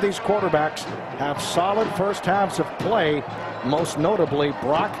both of these quarterbacks have solid first halves of play, most notably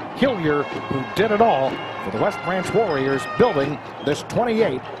Brock Hillier, who did it all for the West Branch Warriors, building this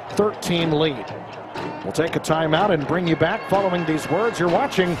 28-13 lead. We'll take a timeout and bring you back following these words. You're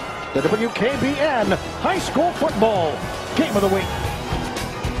watching the WKBN High School Football Game of the Week.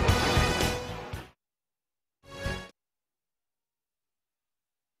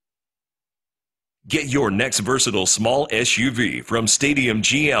 Get your next versatile small SUV from Stadium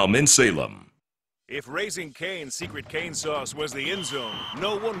GM in Salem. If Raising Cane's secret cane sauce was the end zone,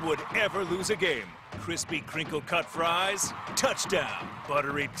 no one would ever lose a game. Crispy crinkle-cut fries, touchdown.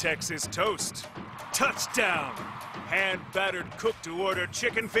 Buttery Texas toast, touchdown. Hand-battered cooked-to-order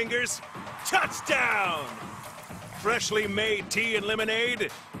chicken fingers, touchdown. Freshly made tea and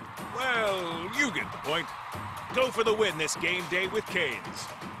lemonade, well, you get the point. Go for the win this game day with Cane's.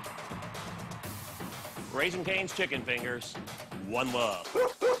 Raising Cane's chicken fingers, one love.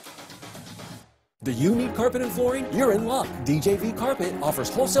 Do you need carpet and flooring? You're in luck. DJV Carpet offers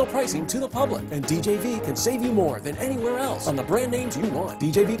wholesale pricing to the public, and DJV can save you more than anywhere else on the brand names you want.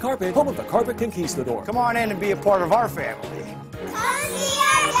 DJV Carpet, home of the Carpet Conquistador. Come on in and be a part of our family.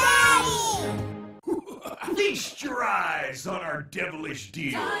 Feast your eyes on our devilish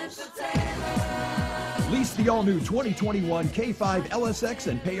deals. Lease the all-new 2021 K5 LSX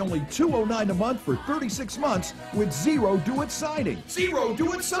and pay only $209 a month for 36 months with zero due at signing. Zero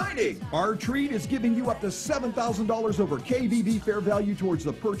due at signing! Our treat is giving you up to $7,000 over KBB fair value towards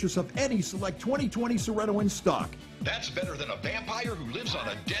the purchase of any select 2020 Soretto in stock. That's better than a vampire who lives on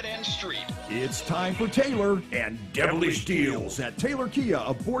a dead-end street. It's time for Taylor and devilish deals at Taylor Kia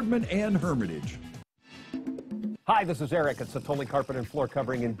of Boardman and Hermitage. Hi, this is Eric at Satoli Carpet and Floor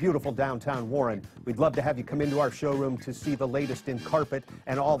Covering in beautiful downtown Warren. We'd love to have you come into our showroom to see the latest in carpet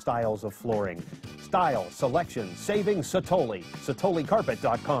and all styles of flooring. Style, selection, savings, Satoli.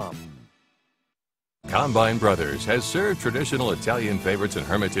 SatoliCarpet.com. Combine Brothers has served traditional Italian favorites in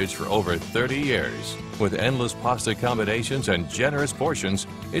Hermitage for over 30 years. With endless pasta combinations and generous portions,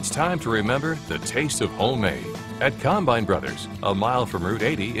 it's time to remember the taste of homemade. At Combine Brothers, a mile from Route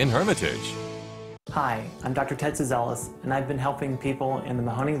 80 in Hermitage. Hi, I'm Dr. Ted Cizelis, and I've been helping people in the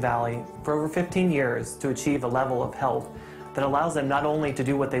Mahoning Valley for over 15 years to achieve a level of health that allows them not only to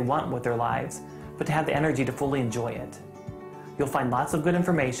do what they want with their lives, but to have the energy to fully enjoy it. You'll find lots of good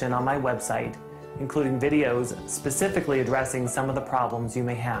information on my website, including videos specifically addressing some of the problems you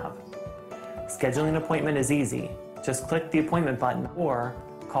may have. Scheduling an appointment is easy. Just click the appointment button or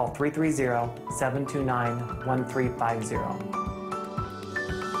call 330-729-1350.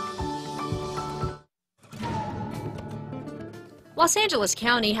 Los Angeles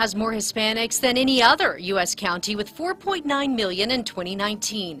County has more Hispanics than any other U.S. county, with 4.9 million in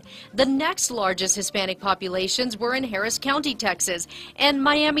 2019. The next largest Hispanic populations were in Harris County, Texas, and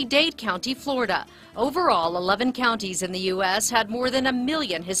Miami-Dade County, Florida. Overall, 11 counties in the U.S. had more than 1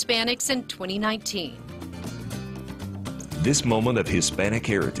 million Hispanics in 2019. This moment of Hispanic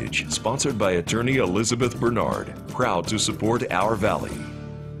heritage, sponsored by attorney Elizabeth Bernard, proud to support our valley.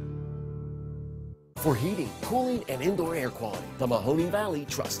 For heating, cooling, and indoor air quality, the Mahoning Valley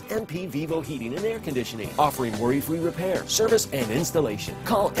trusts MP Vivo Heating and Air Conditioning, offering worry-free repair, service, and installation.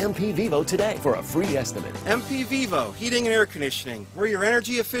 Call MP Vivo today for a free estimate. MP Vivo Heating and Air Conditioning. We're your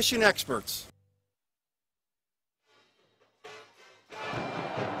energy efficient experts.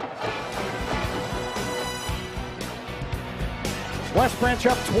 West Branch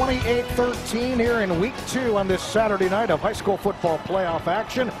up 28-13 here in week 2 on this Saturday night of high school football playoff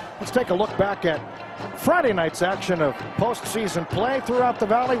action. Let's take a look back at Friday night's action of postseason play throughout the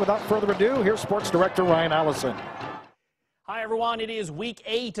Valley. Without further ado, here's Sports Director Ryan Allison. Hi, everyone. It is week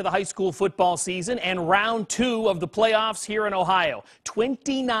 8 of the high school football season and round 2 of the playoffs here in Ohio.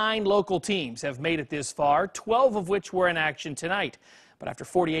 29 local teams have made it this far, 12 of which were in action tonight. But after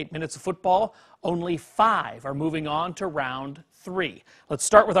 48 minutes of football, only 5 are moving on to round 3. Let's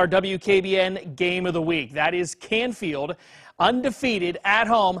start with our WKBN game of the week. That is Canfield, undefeated at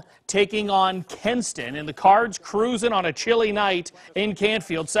home, taking on Kenston. And the Cards cruising on a chilly night in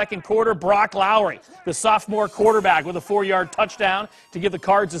Canfield. Second quarter, Brock Lowry, the sophomore quarterback, with a 4-yard touchdown to give the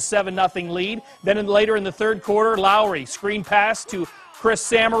Cards a 7-0 lead. Then later in the third quarter, Lowry, screen pass to Chris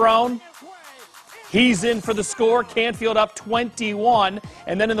Samarone. He's in for the score. Canfield up 21.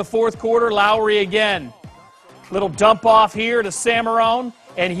 And then in the fourth quarter, Lowry again. Little dump off here to Samarone,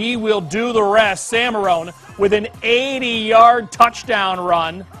 and he will do the rest. Samarone with an 80-yard touchdown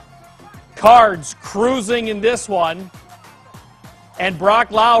run. Cards cruising in this one. And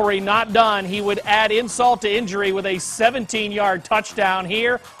Brock Lowry not done. He would add insult to injury with a 17-yard touchdown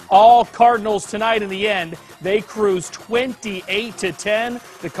here. All Cardinals tonight in the end. They cruise 28-10.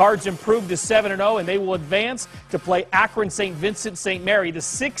 The Cards improved to 7-0, and they will advance to play Akron St. Vincent St. Mary. The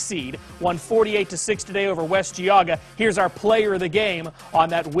 6th seed won 48-6 today over West Geauga. Here's our player of the game on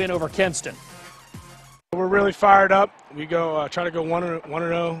that win over Kenston. We're really fired up. We go try to go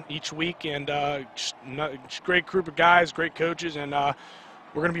 1-0 each week, and just great group of guys, great coaches, and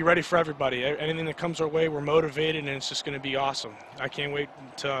we're going to be ready for everybody. Anything that comes our way, we're motivated, and it's just going to be awesome. I can't wait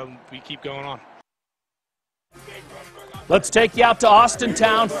until we keep going on. Let's take you out to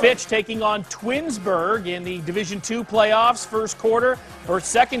Austintown. Fitch taking on Twinsburg in the Division II playoffs.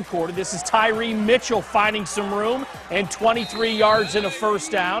 Second quarter. This is Tyree Mitchell finding some room and 23 yards and a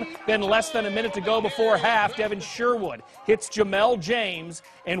first down. Then less than a minute to go before half. Devin Sherwood hits Jamel James,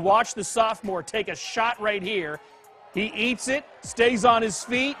 and watch the sophomore take a shot right here. He eats it, stays on his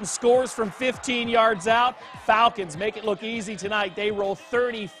feet, and scores from 15 yards out. Falcons make it look easy tonight. They roll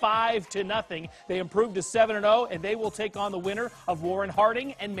 35-0. They improve to 7-0, and they will take on the winner of Warren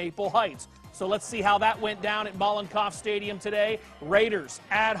Harding and Maple Heights. So let's see how that went down at Mollenkopf Stadium today. Raiders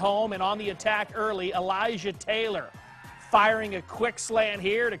at home and on the attack early. Elijah Taylor firing a quick slant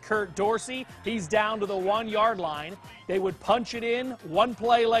here to Kurt Dorsey. He's down to the 1-yard line. They would punch it in one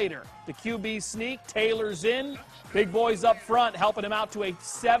play later. The QB sneak, Taylor's in. Big boys up front helping him out to a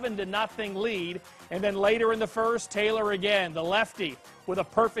 7-0 lead. And then later in the first, Taylor again, the lefty, with a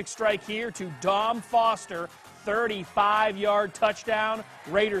perfect strike here to Dom Foster. 35-yard touchdown.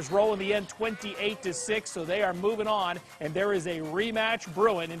 Raiders roll in the end 28-6, so they are moving on. And there is a rematch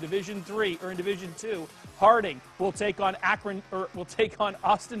brewing in Division 3 or in Division 2. Harding will take on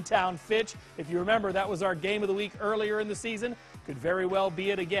Austintown Fitch. If you remember, that was our game of the week earlier in the season. Could very well be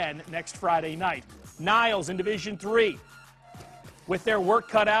it again next Friday night. Niles in Division 3 with their work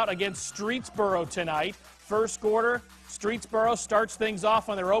cut out against Streetsboro tonight. First quarter, Streetsboro starts things off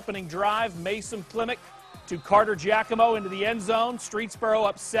on their opening drive. Mason Klimek to Carter Giacomo into the end zone. Streetsboro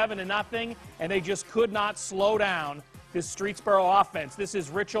up 7-0, and they just could not slow down this Streetsboro offense. This is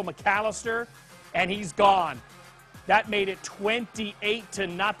Richel McAllister, and he's gone. That made it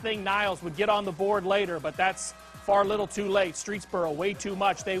 28-0. Niles would get on the board later, but that's far little too late. Streetsboro way too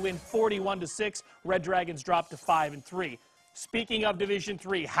much. They win 41-6. Red Dragons drop to 5-3. Speaking of Division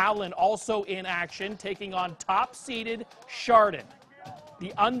 3, Howland also in action, taking on top-seeded Chardon.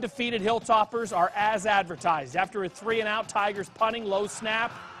 The undefeated Hilltoppers are as advertised. After a 3-and-out, Tigers punting, low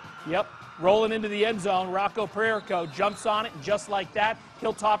snap. Yep, rolling into the end zone. Rocco Perico jumps on it, and just like that,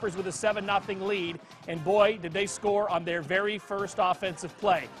 Hilltoppers with a 7-0 lead. And boy, did they score on their very first offensive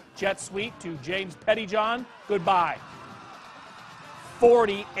play. Jet sweep to James Pettyjohn. Goodbye.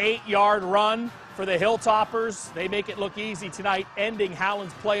 48-yard run for the Hilltoppers. They make it look easy tonight, ending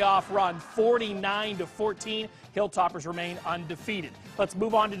Howland's playoff run 49-14. Hilltoppers remain undefeated. Let's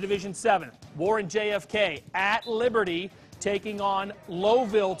move on to Division 7. Warren JFK at Liberty taking on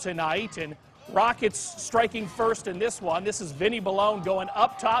Lowville tonight, and Rockets striking first in this one. This is Vinny Balone going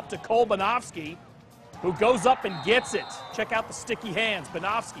up top to Cole Bonofsky, who goes up and gets it. Check out the sticky hands.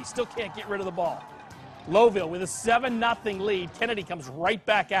 Bonofsky still can't get rid of the ball. Lowville with a 7-0 lead. Kennedy comes right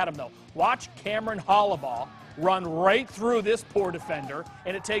back at him, though. Watch Cameron Hollabaugh run right through this poor defender,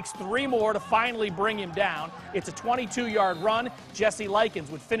 and it takes 3 more to finally bring him down. It's a 22-yard run. Jesse Likens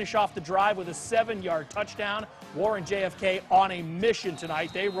would finish off the drive with a 7-yard touchdown. Warren JFK on a mission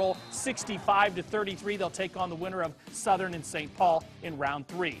tonight. They roll 65-33. They'll take on the winner of Southern and St. Paul in round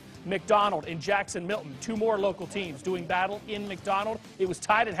 3. McDonald and Jackson Milton, 2 more local teams doing battle in McDonald. It was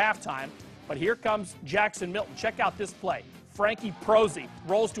tied at halftime, but here comes Jackson Milton. Check out this play. Frankie Prosy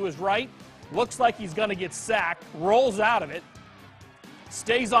rolls to his right, looks like he's going to get sacked, rolls out of it,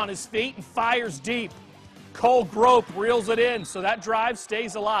 stays on his feet and fires deep. Cole Grope reels it in, so that drive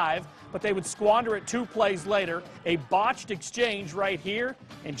stays alive, but they would squander it 2 plays later. A botched exchange right here,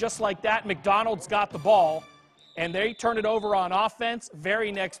 and just like that, McDonald's got the ball, and they turn it over on offense.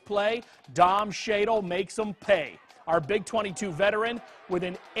 Very next play, Dom Shadle makes them pay. Our Big 22 veteran with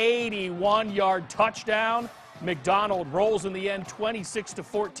an 81-yard touchdown. McDonald rolls in the end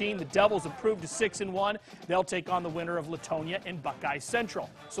 26-14. The Devils improved to 6-1. They'll take on the winner of Latonia and Buckeye Central.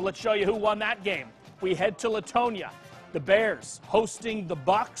 So let's show you who won that game. We head to Latonia. The Bears hosting the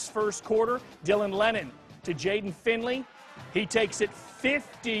Bucks first quarter. Dylan Lennon to Jaden Finley. He takes it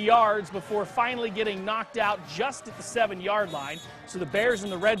 50 yards before finally getting knocked out just at the 7-yard line. So the Bears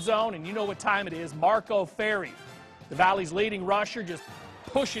in the red zone, and you know what time it is. Marco Ferry, the Valley's leading rusher, just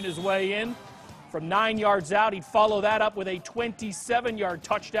pushing his way in. From 9 yards out, he'd follow that up with a 27-yard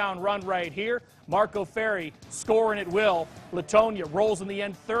touchdown run right here. Marco Ferry scoring at will. Latonia rolls in the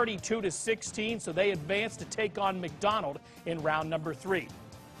end 32-16, so they advance to take on McDonald in round number 3.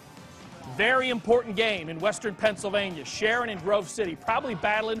 Very important game in Western Pennsylvania. Sharon and Grove City probably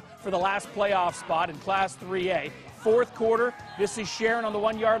battling for the last playoff spot in Class 3A. Fourth quarter, this is Sharon on the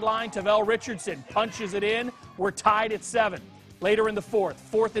 1-yard line. Tavel Richardson punches it in. We're tied at 7. Later in the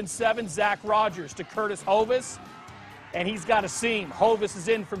 4th and 7, Zach Rogers to Curtis Hovis, and he's got a seam. Hovis is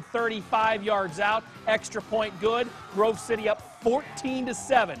in from 35 yards out. Extra point good. Grove City up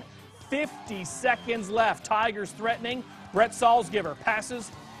 14-7. 50 seconds left. Tigers threatening. Brett Salzgiver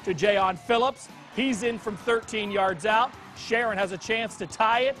passes to Jayon Phillips. He's in from 13 yards out. Sharon has a chance to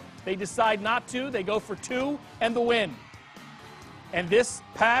tie it. They decide not to. They go for 2 and the win. And this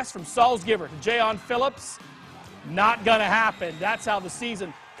pass from Salzgiver to Jayon Phillips, not going to happen. That's how the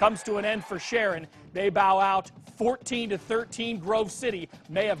season comes to an end for Sharon. They bow out 14-13. Grove City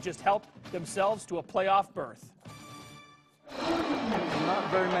may have just helped themselves to a playoff berth. Not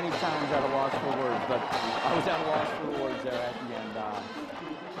very many times at a loss for words, but I was at a loss for words there at the end.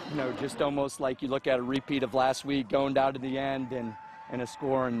 You know, just almost like you look at a repeat of last week, going down to the end and a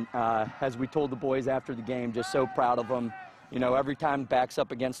score. And as we told the boys after the game, just so proud of them. You know, every time backs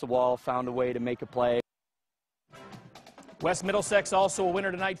up against the wall, found a way to make a play. West Middlesex also a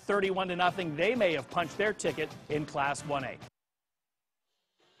winner tonight, 31-0. They may have punched their ticket in Class 1A.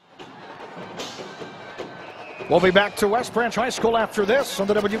 We'll be back to West Branch High School after this on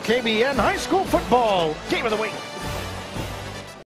the WKBN High School Football Game of the Week.